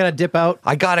what actually you gotta dip out.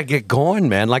 I gotta get going,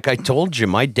 man. Like I told you,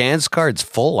 my dance card's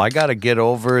full. I gotta get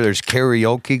over. There's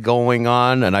karaoke going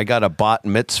on, and I got a bat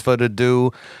mitzvah to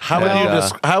do.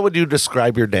 How would you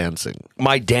describe your dancing?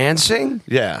 My dancing?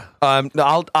 Yeah.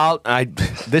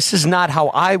 This is not how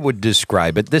I would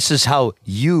describe it. This is how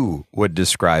you would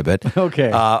describe it.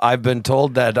 Okay. I've been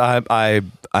told that I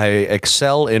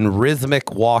excel in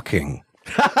rhythmic walking.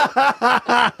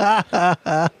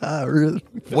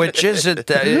 Which isn't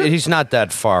he's not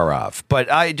that far off,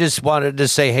 but I just wanted to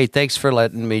say, hey, thanks for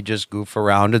letting me just goof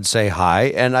around and say hi,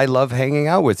 and I love hanging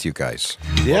out with you guys.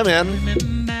 Yeah, man.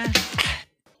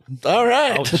 All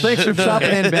right. Well, thanks for stopping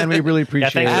in, Ben. We really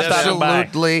appreciate thanks it. for stopping by.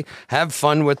 Absolutely. Have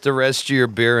fun with the rest of your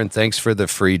beer, and thanks for the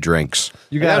free drinks.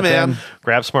 You got it, man. man.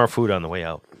 Grab some more food on the way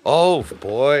out. Oh,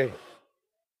 boy.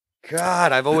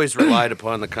 God, I've always relied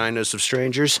upon the kindness of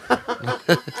strangers.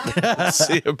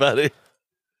 See you, buddy.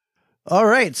 All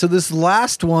right, so this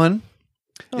last one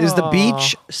is the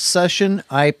Beach Session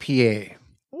IPA.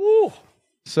 Ooh.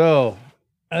 So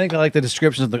I think I like the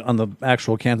descriptions on the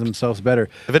actual cans themselves better.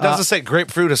 If it doesn't say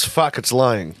grapefruit as fuck, it's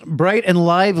lying. Bright and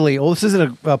lively. Oh, this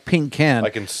isn't a pink can.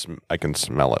 I can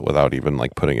smell it without even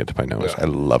like putting it to my nose. I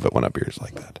love it when a beer's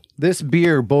like that. This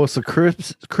beer boasts a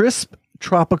crisp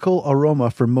tropical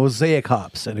aroma from mosaic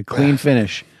hops and a clean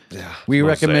finish. Yeah. We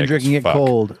recommend Mosaic drinking as it fuck.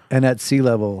 cold and at sea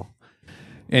level.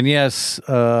 And yes,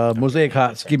 mosaic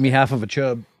hops give me half of a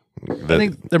chub. I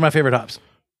think they're my favorite hops.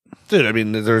 Dude, I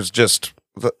mean, there's just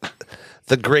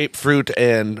the grapefruit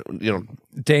and,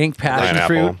 dank passion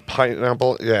fruit.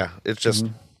 Pineapple. Yeah, it's just...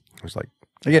 It's like...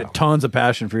 I get tons of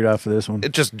passion fruit off of this one.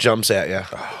 It just jumps at you.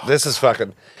 This is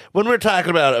fucking... When we're talking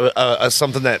about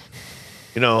something that,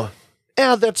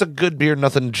 that's a good beer,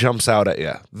 nothing jumps out at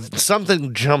you.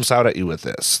 Something jumps out at you with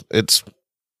this.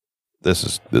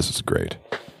 This is great.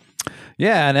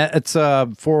 Yeah, and it's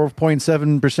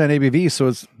 4.7% ABV, so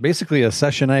it's basically a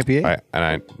session IPA.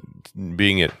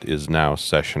 Being it is now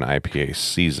session IPA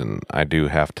season, I do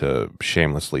have to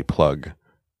shamelessly plug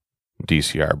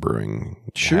DCR Brewing.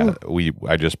 Sure.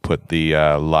 I just put the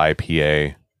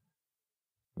LIPA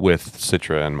with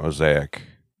Citra and Mosaic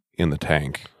in the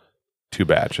tank, 2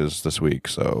 batches this week.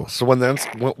 So when that's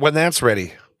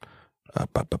ready.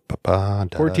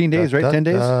 14 days, right? 10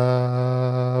 days?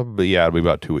 But yeah, it'll be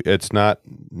about 2 weeks. It's not...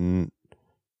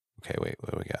 Okay, wait,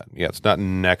 what do we got? Yeah, it's not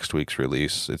next week's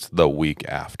release. It's the week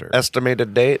after.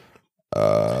 Estimated date?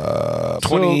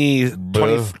 20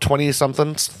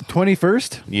 somethings?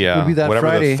 21st? Yeah, Would be that whatever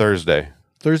Friday. the Thursday.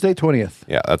 Thursday, 20th.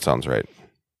 Yeah, that sounds right.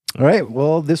 All right.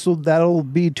 Well, that'll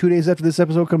be 2 days after this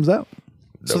episode comes out.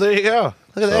 So there you go.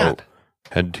 Look at that.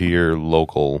 Head to your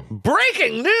local...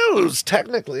 Breaking news,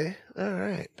 technically. All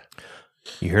right.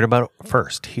 You heard about it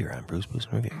first here on Bruce Booze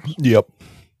Reviews. Yep.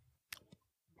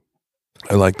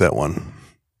 I like that one.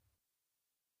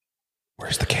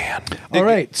 Where's the can? All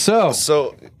right. So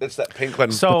it's that pink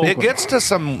one. So it gets to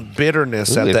some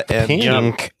bitterness at the end.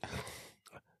 Pink.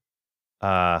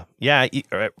 At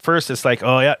first it's like,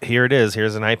 oh yeah, here it is.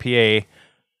 Here's an IPA,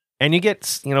 and you get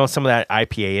some of that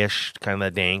IPA-ish kind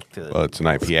of dank. Well, it's an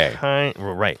IPA.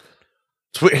 Right.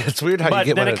 It's weird how But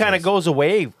you get. then it kind of goes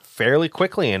away fairly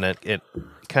quickly, and it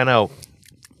kind of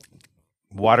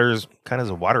waters, kind of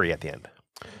is watery at the end.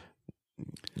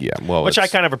 Yeah, well, which I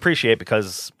kind of appreciate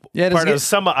because it part does of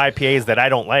some IPAs that I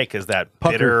don't like is that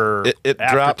bitter It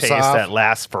drops aftertaste off. that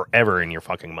lasts forever in your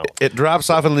fucking mouth. It drops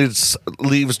off and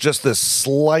leaves just this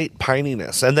slight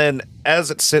pininess, and then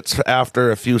as it sits after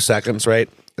a few seconds, right,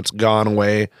 it's gone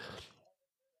away.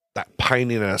 That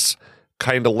pininess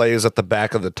kind of lays at the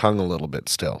back of the tongue a little bit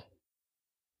still.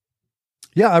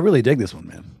 Yeah, I really dig this one,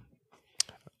 man.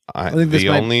 I think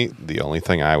the only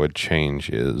thing I would change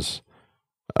is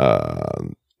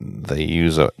they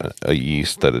use a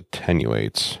yeast that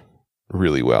attenuates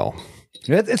really well.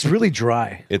 It's really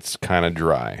dry. It's kind of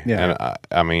dry. Yeah. And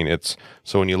I mean, it's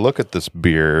so when you look at this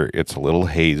beer, it's a little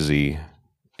hazy,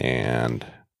 and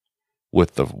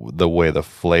with the way the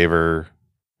flavor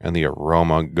and the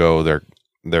aroma go, they're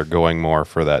going more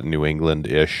for that New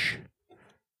England-ish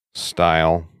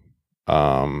style.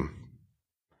 I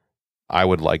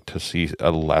would like to see a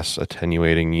less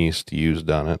attenuating yeast used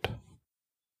on it,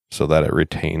 so that it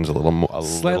retains a little more,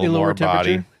 Slightly little lower more body.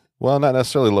 temperature? Well, not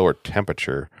necessarily lower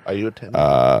temperature. Are you attending?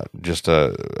 Just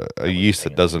a yeast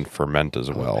that doesn't ferment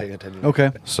as well.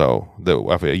 Okay. So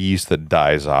a yeast that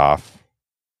dies off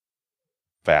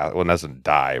fast. Well, it doesn't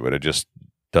die, but it just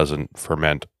doesn't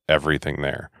ferment everything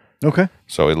there. Okay.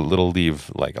 So it'll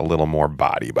leave like a little more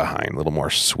body behind, a little more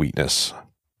sweetness,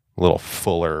 a little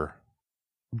fuller.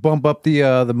 Bump up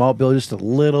the malt bill just a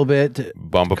little bit.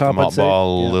 Bump up the malt compensate.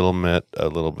 ball Yeah. a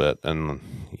little bit, and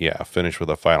yeah, finish with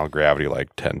a final gravity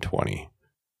like 10-20.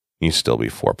 You still be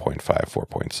 4.5,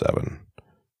 4.7.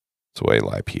 It's the way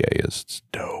IPA is. It's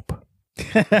dope.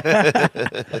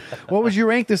 What would you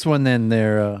rank this one then,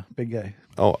 there, big guy?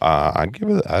 Oh, I'd give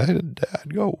it. I'd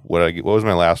go. What was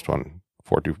my last one?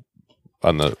 4.2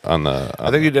 on the.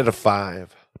 I think you did a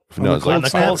 5. No, it's On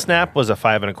like the cold snap was a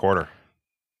 5 1/4.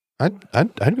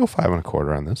 I'd go 5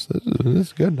 1/4 on this. This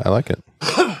is good. I like it.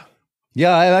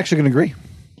 Yeah, I'm actually going to agree.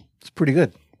 It's pretty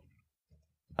good.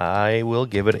 I will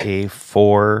give it a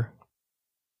 4.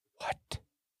 What?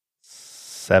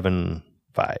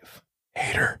 7.5.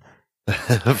 Hater.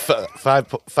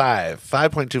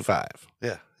 5.25.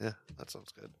 Yeah, that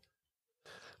sounds good.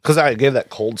 Because I gave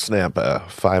that cold snap a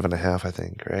 5.5, I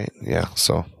think, right? Yeah.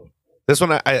 So this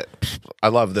one, I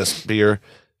love this beer.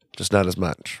 just not as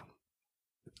much.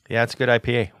 Yeah, it's a good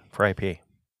IPA for IPA.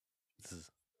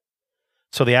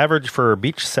 So the average for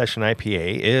Beach Session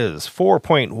IPA is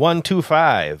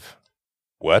 4.125.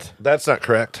 What? That's not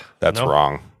correct. That's No.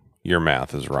 wrong. Your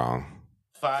math is wrong.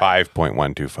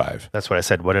 5.125. That's what I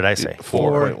said. What did I say?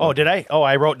 4. Oh, did I? Oh,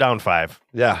 I wrote down 5.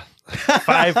 Yeah.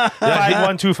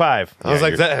 5.125. I was Yeah,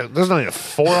 like, there's not even a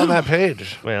 4 on that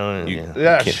page. Well, You- yeah.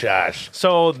 Yeah, can't- shush.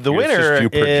 So the It's just winner you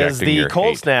is projecting the your Cold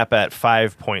hate. Snap at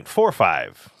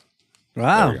 5.45.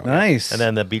 Wow, There we go. nice. And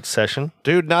then the Beach Session,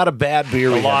 Dude, not a bad beer.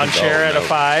 the we had Lawn to go. Chair at a no.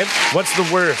 5. What's the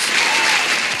worst?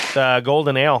 The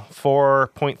Golden Ale,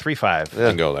 4.35. You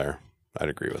can go there. I'd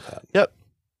agree with that. Yep.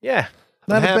 Yeah.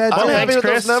 Not a I'm bad I'm job. happy Thanks, with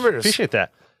Chris. those numbers. Appreciate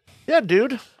that. Yeah,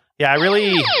 dude. Yeah, I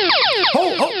really.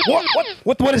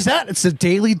 What is that? It's a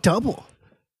daily double.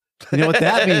 You know what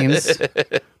that means?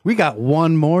 We got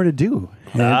one more to do.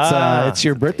 And it's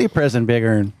your birthday present, Big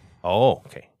Earn. Oh,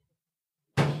 okay.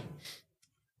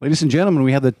 Ladies and gentlemen,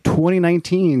 we have the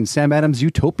 2019 Sam Adams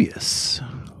Utopias.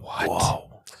 Whoa.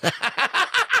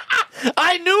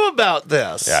 I knew about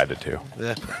this. Yeah, I did too.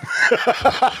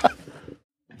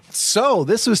 So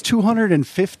this was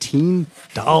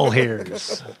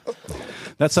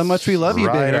 $215. That's how much we love you,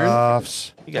 Big Earn.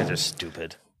 Write-offs. You guys are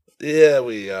stupid. Yeah,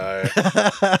 we are.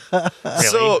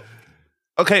 So,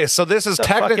 okay, so this is The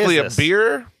fuck technically is a this?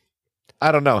 beer.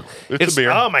 I don't know. It's a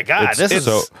beer. Oh my God. It's- This is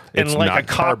so in it's like a not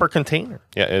copper container.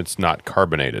 Yeah, it's not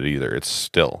carbonated either. It's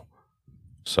still.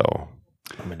 So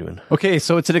What am I doing? Okay,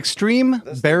 so it's an extreme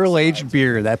barrel-aged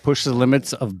beer that pushes the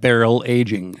limits of barrel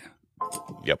aging.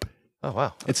 Yep. Oh,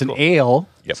 wow. It's an ale,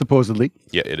 Yep. supposedly.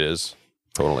 Yeah, it is.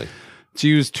 Totally. It's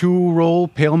used 2-roll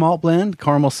pale malt blend,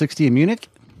 caramel 60 in Munich.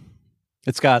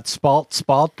 It's got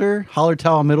Spalter,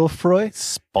 Hallertau Mittelfreu, and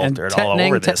Spaltered all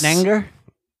over this. Tettnanger.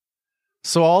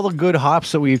 So all the good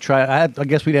hops that we've tried, I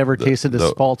guess we'd never tasted the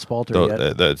Spalter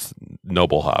yet. That's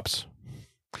noble hops.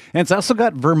 And it's also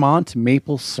got Vermont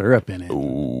maple syrup in it.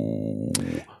 Ooh.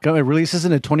 It releases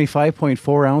in a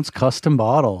 25.4 ounce custom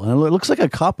bottle, and it looks like a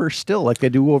copper still, like they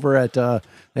do over at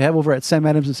they have over at Sam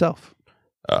Adams himself.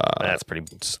 That's pretty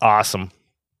awesome.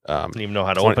 Didn't even know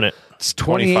how to open it. It's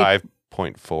 28.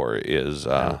 25.4 is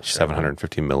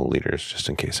 750 milliliters, just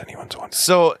in case anyone's wondering.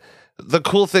 So the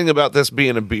cool thing about this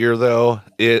being a beer, though,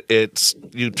 it's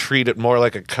you treat it more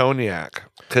like a cognac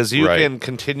because you Right. can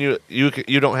continue. You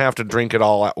don't have to drink it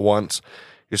all at once.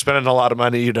 You're spending a lot of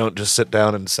money. You don't just sit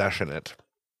down and session it.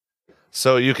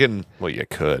 So you can. Well, you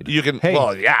could. You can. Hey.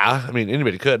 Well, yeah. I mean,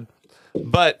 anybody could,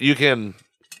 but you can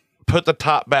put the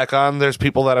top back on. There's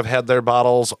people that have had their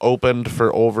bottles opened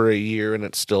for over a year and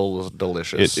it's still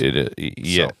delicious.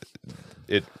 Yeah.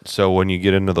 So when you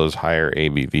get into those higher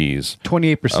ABVs,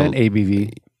 28%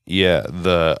 ABV. yeah,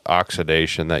 the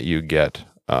oxidation that you get,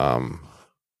 that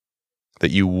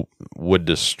you would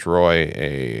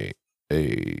destroy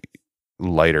a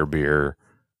lighter beer,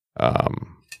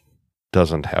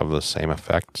 doesn't have the same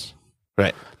effects.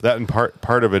 Right. That and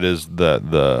part of it is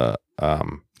the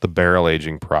barrel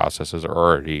aging process has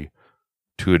already,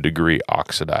 to a degree,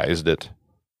 oxidized it.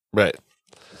 Right.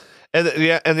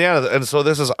 And so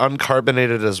this is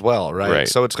uncarbonated as well, right? Right.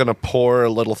 So it's going to pour a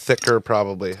little thicker,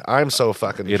 probably. I'm so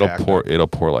fucking. It'll jacked pour. up. It'll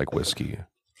pour like whiskey,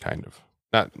 kind of.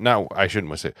 Not. I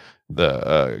shouldn't say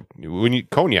when you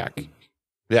cognac.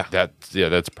 Yeah.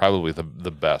 That's probably the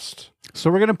best. So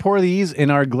we're going to pour these in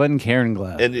our Glencairn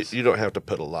glass. And you don't have to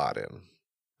put a lot in.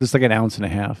 Just like an ounce and a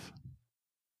half.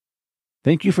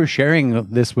 Thank you for sharing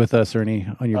this with us, Ernie,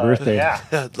 on your birthday.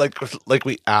 Yeah. like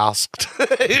we asked.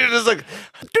 You're just like,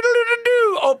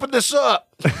 do open this up.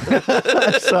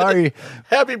 Sorry.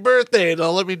 Happy birthday, and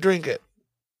let me drink it.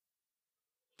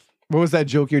 What was that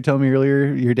joke you were telling me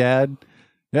earlier? Your dad?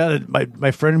 Yeah,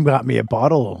 my friend got me a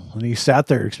bottle, and he sat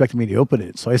there expecting me to open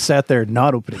it. So I sat there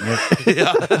not opening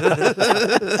it.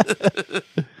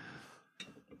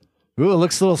 Ooh, it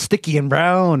looks a little sticky and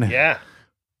brown. Yeah.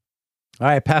 All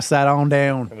right, pass that on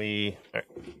down. Can we?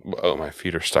 Oh, my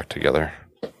feet are stuck together.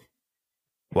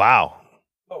 Wow.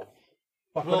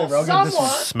 Someone.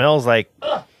 Smells like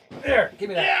There, give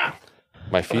me that.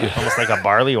 My feet. almost like a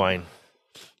barley wine.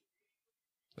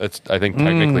 That's I think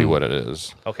technically what it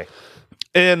is. Okay.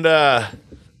 And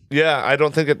yeah, I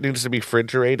don't think it needs to be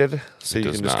refrigerated, so you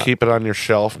does can just not. keep it on your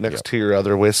shelf next to your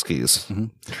other whiskeys.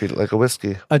 Treat it like a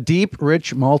whiskey. A deep,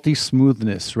 rich, malty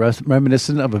smoothness,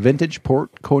 reminiscent of a vintage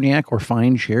port, cognac, or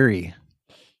fine sherry.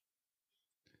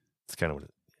 It's kind of what it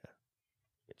is.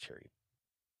 Cherry.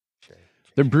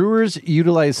 The brewers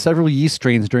utilize several yeast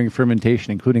strains during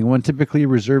fermentation, including one typically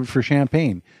reserved for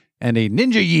champagne and a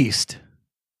ninja yeast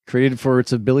created for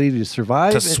its ability to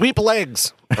survive. To sweep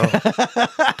legs.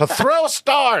 To throw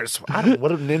stars. What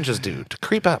do ninjas do? To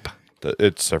creep up.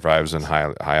 It survives in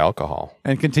high alcohol.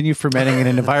 And continue fermenting in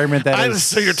an environment that is...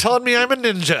 So you're telling me I'm a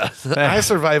ninja. I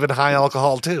survive in high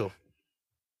alcohol too.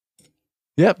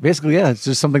 Yeah, basically, yeah. It's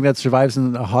just something that survives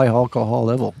in a high alcohol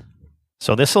level.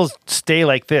 So this will stay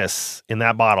like this in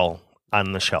that bottle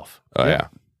on the shelf. Oh, yeah.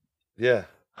 Yeah.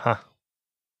 Huh.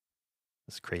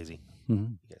 That's crazy.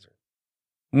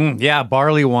 Mm-hmm. Yeah,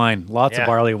 barley wine. Lots of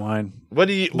barley wine. What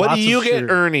do you of get, sugar.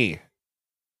 Ernie?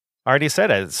 I already said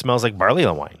it smells like barley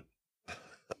wine.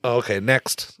 Okay,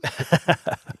 next.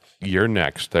 You're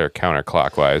next there,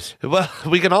 counterclockwise. Well,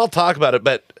 we can all talk about it,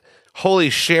 but holy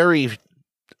sherry,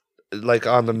 like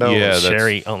on the nose. Yeah,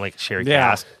 sherry. Oh, like sherry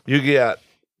cask. You get,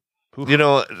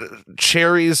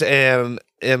 cherries and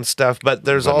stuff, but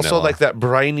there's also Vanilla. like that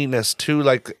brininess too,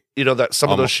 like, that some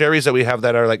of those sherries that we have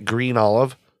that are like green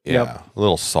olive. Yeah. A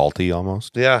little salty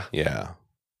almost. Yeah. Yeah.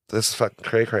 This is fucking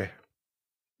cray-cray.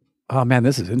 Oh, man,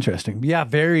 this is interesting. Yeah,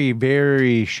 very,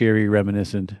 very sherry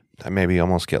reminiscent. I maybe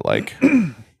almost get like,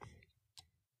 I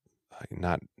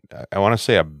want to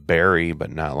say a berry,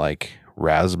 but not like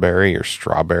raspberry or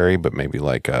strawberry, but maybe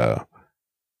like a...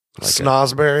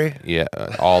 Snozberry? Yeah,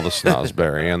 all the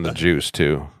snozberry and the juice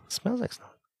too. Smells like snow.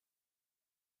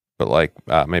 But like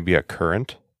maybe a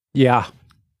currant. Yeah.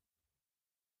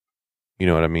 You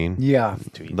know what I mean? Yeah.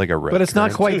 Like a red But it's not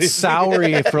currant. quite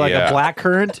soury for like a black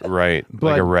currant. Right.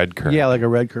 But like a red currant. Yeah, like a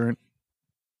red currant.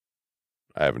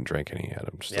 I haven't drank any yet.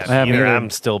 I'm just Yeah, I'm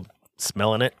still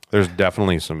smelling it. There's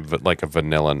definitely some like a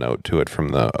vanilla note to it from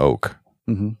the oak.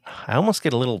 Mm-hmm. I almost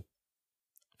get a little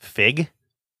fig.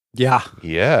 Yeah.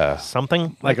 Yeah.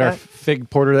 Something Like our that.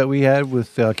 fig porter that we had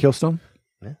with Killstone.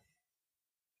 Yeah.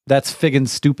 That's Fig and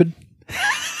Stupid.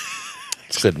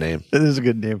 It's a good name. It is a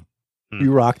good name.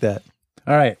 You rock that.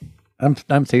 All right.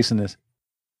 I'm tasting this.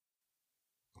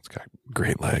 It's got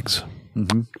great legs.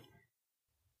 Mm-hmm.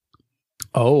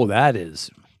 Oh, that is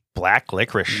Black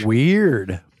licorice.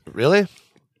 weird. Really?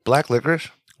 Black licorice?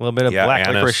 A little bit of Yeah, black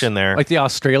anise. licorice in there. Like the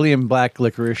Australian black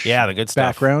licorice. Yeah, the good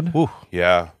stuff. Background. Ooh.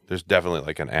 Yeah. There's definitely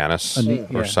like an anise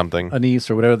or something. Anise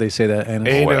or whatever they say that.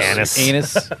 Anus.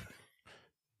 Anus.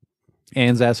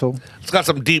 Anne's asshole. It's got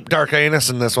some deep, dark anus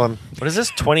in this one. What is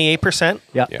this? 28%?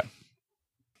 Yeah. Yeah.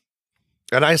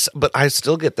 And but I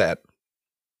still get that,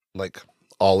 like,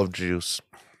 olive juice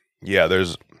Yeah,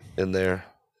 there's in there.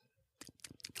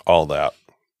 all that.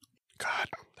 God,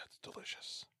 that's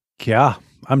delicious. Yeah.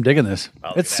 I'm digging this.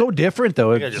 Oh, It's so different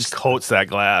though. It just coats that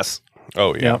glass.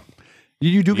 Oh, yeah. Yeah.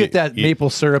 You do get that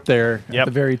maple syrup there at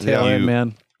the very tail end,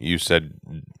 man. You said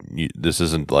this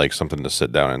isn't like something to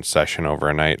sit down in session over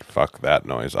a night. Fuck that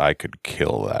noise. I could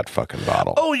kill that fucking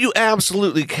bottle. Oh, you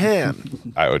absolutely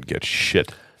can. I would get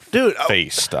shit Dude,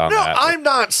 faced on no, that. I'm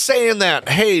not saying that.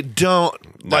 Hey, don't,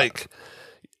 like,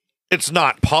 it's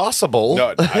not possible.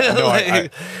 No,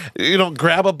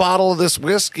 grab a bottle of this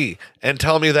whiskey and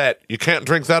tell me that you can't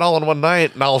drink that all in one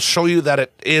night, and I'll show you that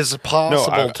it is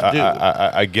possible to do.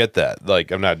 I get that.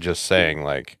 Like, I'm not just saying,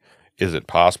 like, is it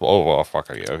possible? Oh, well,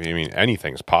 fuck. I mean,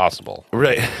 anything's possible.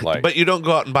 Right. Like, But you don't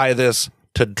go out and buy this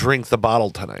to drink the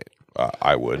bottle tonight.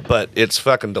 I would. But it's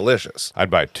fucking delicious. I'd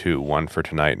buy two, one for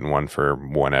tonight and one for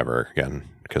whenever again,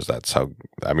 because that's how,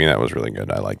 I mean, that was really good.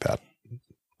 I like that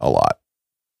a lot.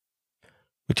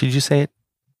 What did you say? It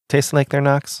tasted like there,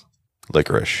 Knox?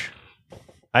 Licorice.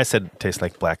 I said tastes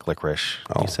like black licorice.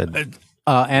 Oh. You said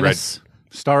Anise.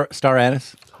 Star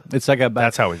anise. It's like a.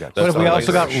 That's how we got. But we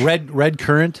also got red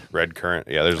currant. Red currant.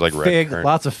 Yeah, there's like red Fig. currant.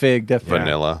 Lots of fig. Definitely.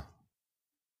 Vanilla.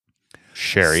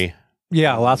 Sherry.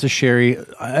 Yeah, lots of sherry.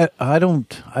 I'm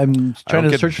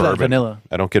trying to search for that vanilla.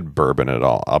 I don't get bourbon at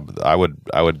all. I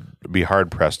would be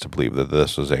hard pressed to believe that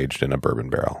this was aged in a bourbon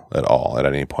barrel at all at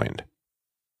any point.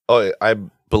 Oh, I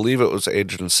believe it was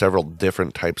aged in several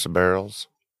different types of barrels.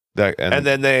 And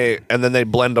then they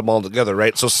blend them all together,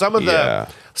 right? So some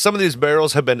of these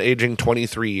barrels have been aging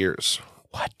 23 years.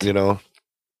 What?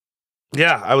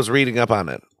 Yeah, I was reading up on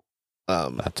it.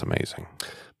 That's amazing.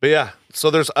 But yeah,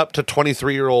 so there's up to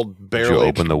 23-year-old barrel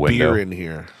open the window? beer in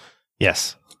here.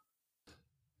 Yes.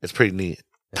 It's pretty neat.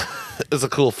 It's a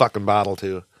cool fucking bottle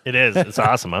too. It is. It's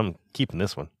awesome. I'm keeping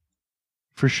this one.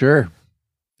 For sure.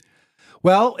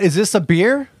 Well, is this a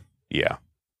beer? Yeah.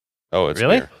 Oh, it's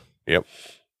Really? beer. Yep.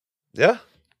 Yeah.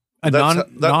 A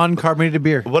non-carbonated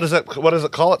beer. What does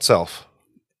it call itself?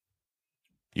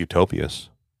 Utopias.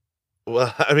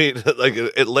 Well, I mean, like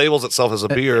it labels itself as a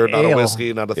beer, not ale. a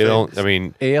whiskey, not a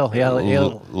thing. Ale. Yeah,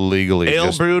 ale. Legally, Ale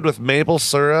just, brewed with maple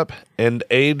syrup and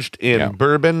aged in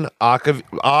bourbon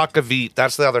aquavit.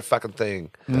 That's the other fucking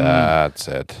thing. That's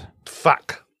it.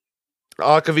 Fuck.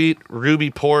 Akavit,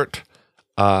 Ruby Port,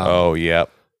 Yep.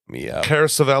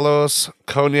 Carasavellos,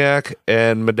 Cognac,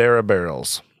 and Madeira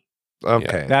barrels.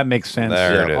 Okay. That makes sense.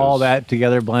 There it is. All that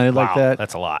together blended like that.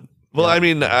 That's a lot. Well, I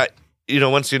mean,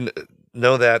 once you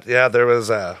know that, there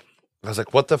was I was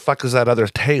like, what the fuck is that other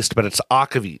taste? But it's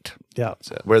Akavit. Yeah.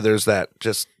 Where there's that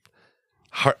just,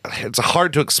 it's a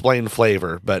hard to explain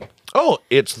flavor, but,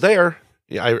 it's there.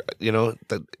 Yeah,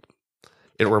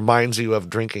 it reminds you of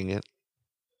drinking it.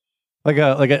 Like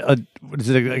a what is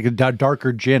it, like a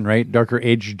darker gin, right? Darker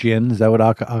aged gin. Is that what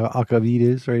Akavit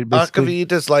is, right? Basically?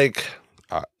 Akavit is like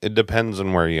it depends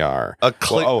on where you are.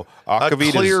 Akavit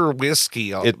Akavit clear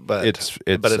whiskey. It's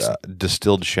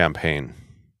distilled champagne.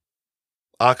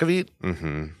 Akavit?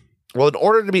 Mm-hmm. Well, in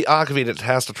order to be Akavit, it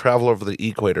has to travel over the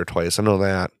equator twice. I know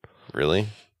that. Really?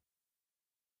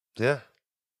 Yeah.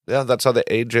 Yeah, that's how they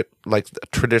age it, like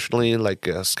traditionally, like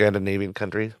a Scandinavian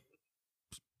country.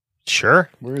 Sure.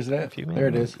 Where is that? There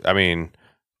it is. I mean,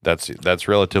 that's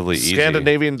relatively easy.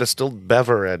 Scandinavian distilled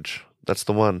beverage. That's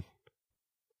the one.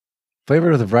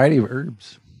 Flavored with a variety of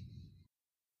herbs.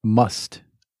 Must.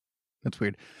 That's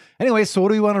weird. Anyway, so what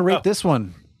do we want to rate this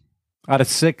one out of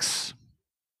 6?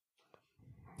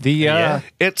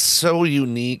 It's so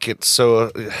unique. It's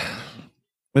so.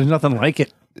 There's nothing like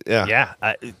it. Yeah. Yeah.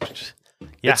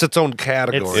 It's its own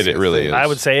category. It really is. I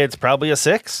would say it's probably a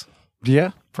 6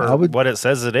 Yeah. for what it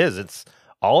says it is. It's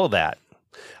all of that.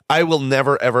 I will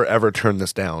never, ever, ever turn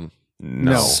this down.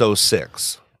 No. So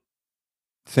 6.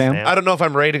 Sam? I don't know if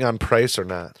I'm rating on price or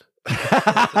not.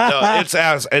 No, it's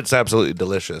absolutely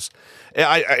delicious.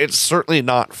 It's certainly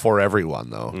not for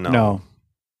everyone, though. No.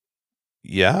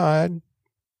 Yeah, I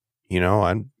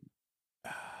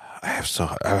have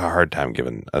a hard time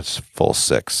giving a full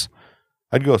 6.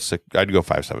 I'd go 6. I'd go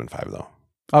 5.75 though.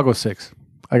 I'll go 6.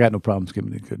 I got no problems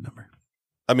giving it a good number.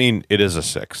 I mean, it is a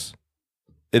 6.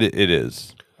 It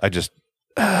is. I just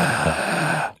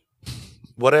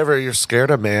whatever you're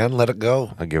scared of, man, let it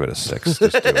go. I'll give it a 6.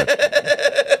 Just do it.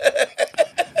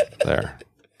 There.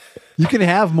 You can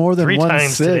have more than 3 one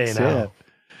times 6. today now. Yeah.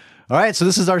 All right, so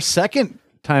this is our second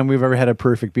time we've ever had a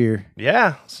perfect beer.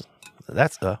 Yeah.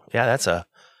 That's a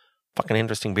fucking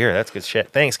interesting beer. That's good shit.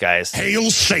 Thanks, guys. Hail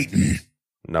Satan.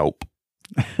 Nope.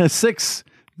 6.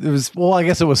 It was I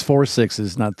guess it was 4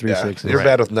 6s, not 3 6s. You're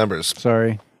bad with numbers.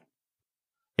 Sorry.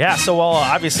 Yeah. So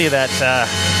obviously that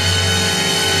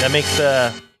makes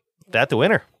that the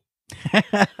winner.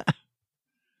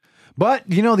 But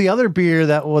the other beer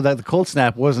that the Cold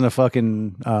Snap wasn't a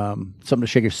fucking something to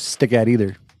shake your stick at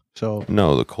either. So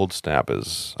No, the Cold Snap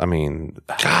is. I mean,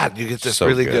 God, you get this so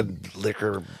really good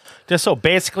liquor. Just so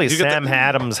basically, You get Sam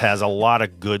Adams has a lot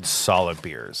of good, solid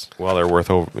beers. well, they're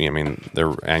worth over. I mean,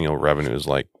 their annual revenue is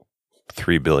like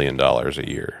 $3 billion a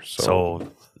year. So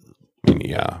I mean,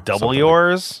 yeah, double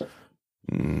yours,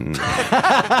 or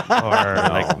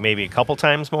like maybe a couple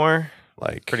times more.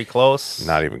 Like Pretty close.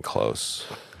 not even close.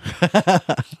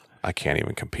 I can't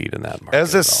even compete in that market.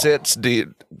 As this at all. sits, do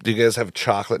you guys have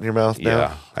chocolate in your mouth now?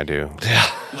 Yeah, I do.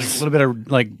 a little bit of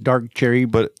like dark cherry,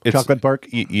 But it's, chocolate bark.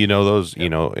 You know those,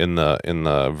 in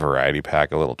the variety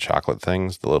pack of little chocolate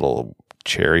things, the little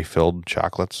cherry filled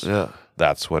chocolates. Yeah.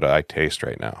 That's what I taste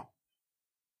right now.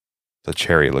 The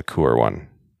cherry liqueur one.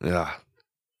 Yeah.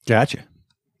 Gotcha.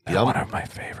 Yum. One of my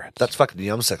favorites. That's fucking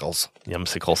yumsicles.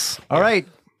 Yumsicles. All right,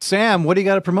 Sam, what do you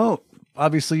got to promote?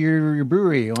 Obviously, your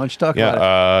brewery. Why don't you talk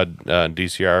about it?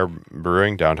 DCR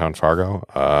Brewing, downtown Fargo.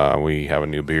 We have a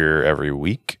new beer every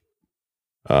week.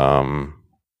 Got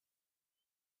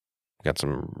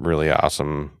some really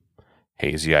awesome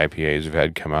hazy IPAs we've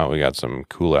had come out. We got some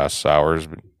cool ass sours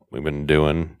we've been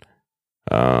doing.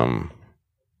 Other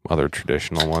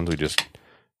traditional ones. We just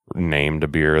named a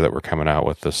beer that we're coming out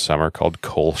with this summer called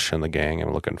Kolsch and the Gang.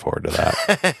 I'm looking forward to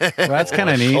that. Well, that's kind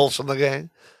of neat. Kolsch and the Gang.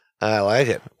 I like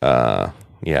it.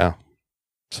 Yeah.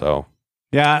 So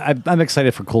Yeah, I'm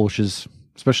excited for Kolsch's,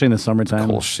 especially in the summertime.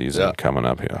 Kolsch season coming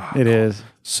up here. It is.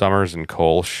 Summers and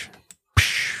Kolsch.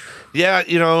 Yeah,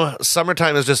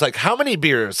 summertime is just like, how many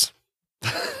beers?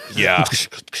 Yeah.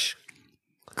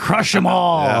 Crush them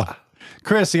all. Yeah.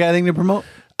 Chris, you got anything to promote?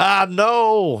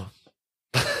 No.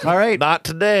 All right. Not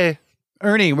today.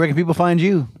 Ernie, where can people find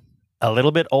you? A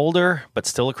little bit older, but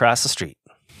still across the street.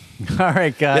 All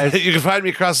right, guys. You can find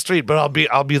me across the street, but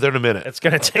I'll be there in a minute. It's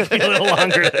going to take me a little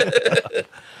longer.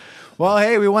 Well,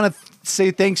 hey, we want to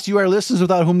say thanks to you, our listeners,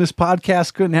 without whom this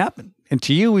podcast couldn't happen. And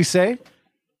to you, we say,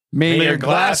 may your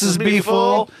glasses be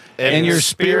full and your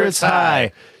spirits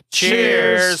high.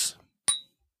 Cheers.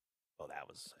 Oh, that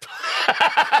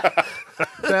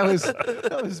was.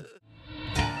 That was.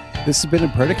 This has been a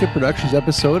Predicate Productions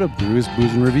episode of Brews,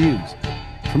 Booze, and Reviews.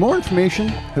 For more information,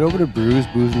 head over to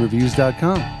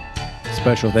brewsboozandreviews.com.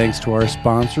 Special thanks to our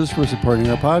sponsors for supporting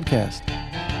our podcast.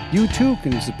 You too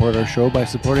can support our show by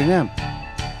supporting them.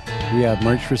 We have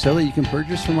merch for sale that you can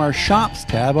purchase from our Shops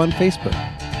tab on Facebook.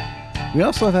 We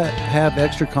also have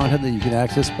extra content that you can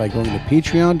access by going to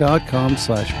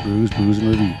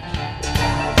patreon.com/brewsboozandreviews.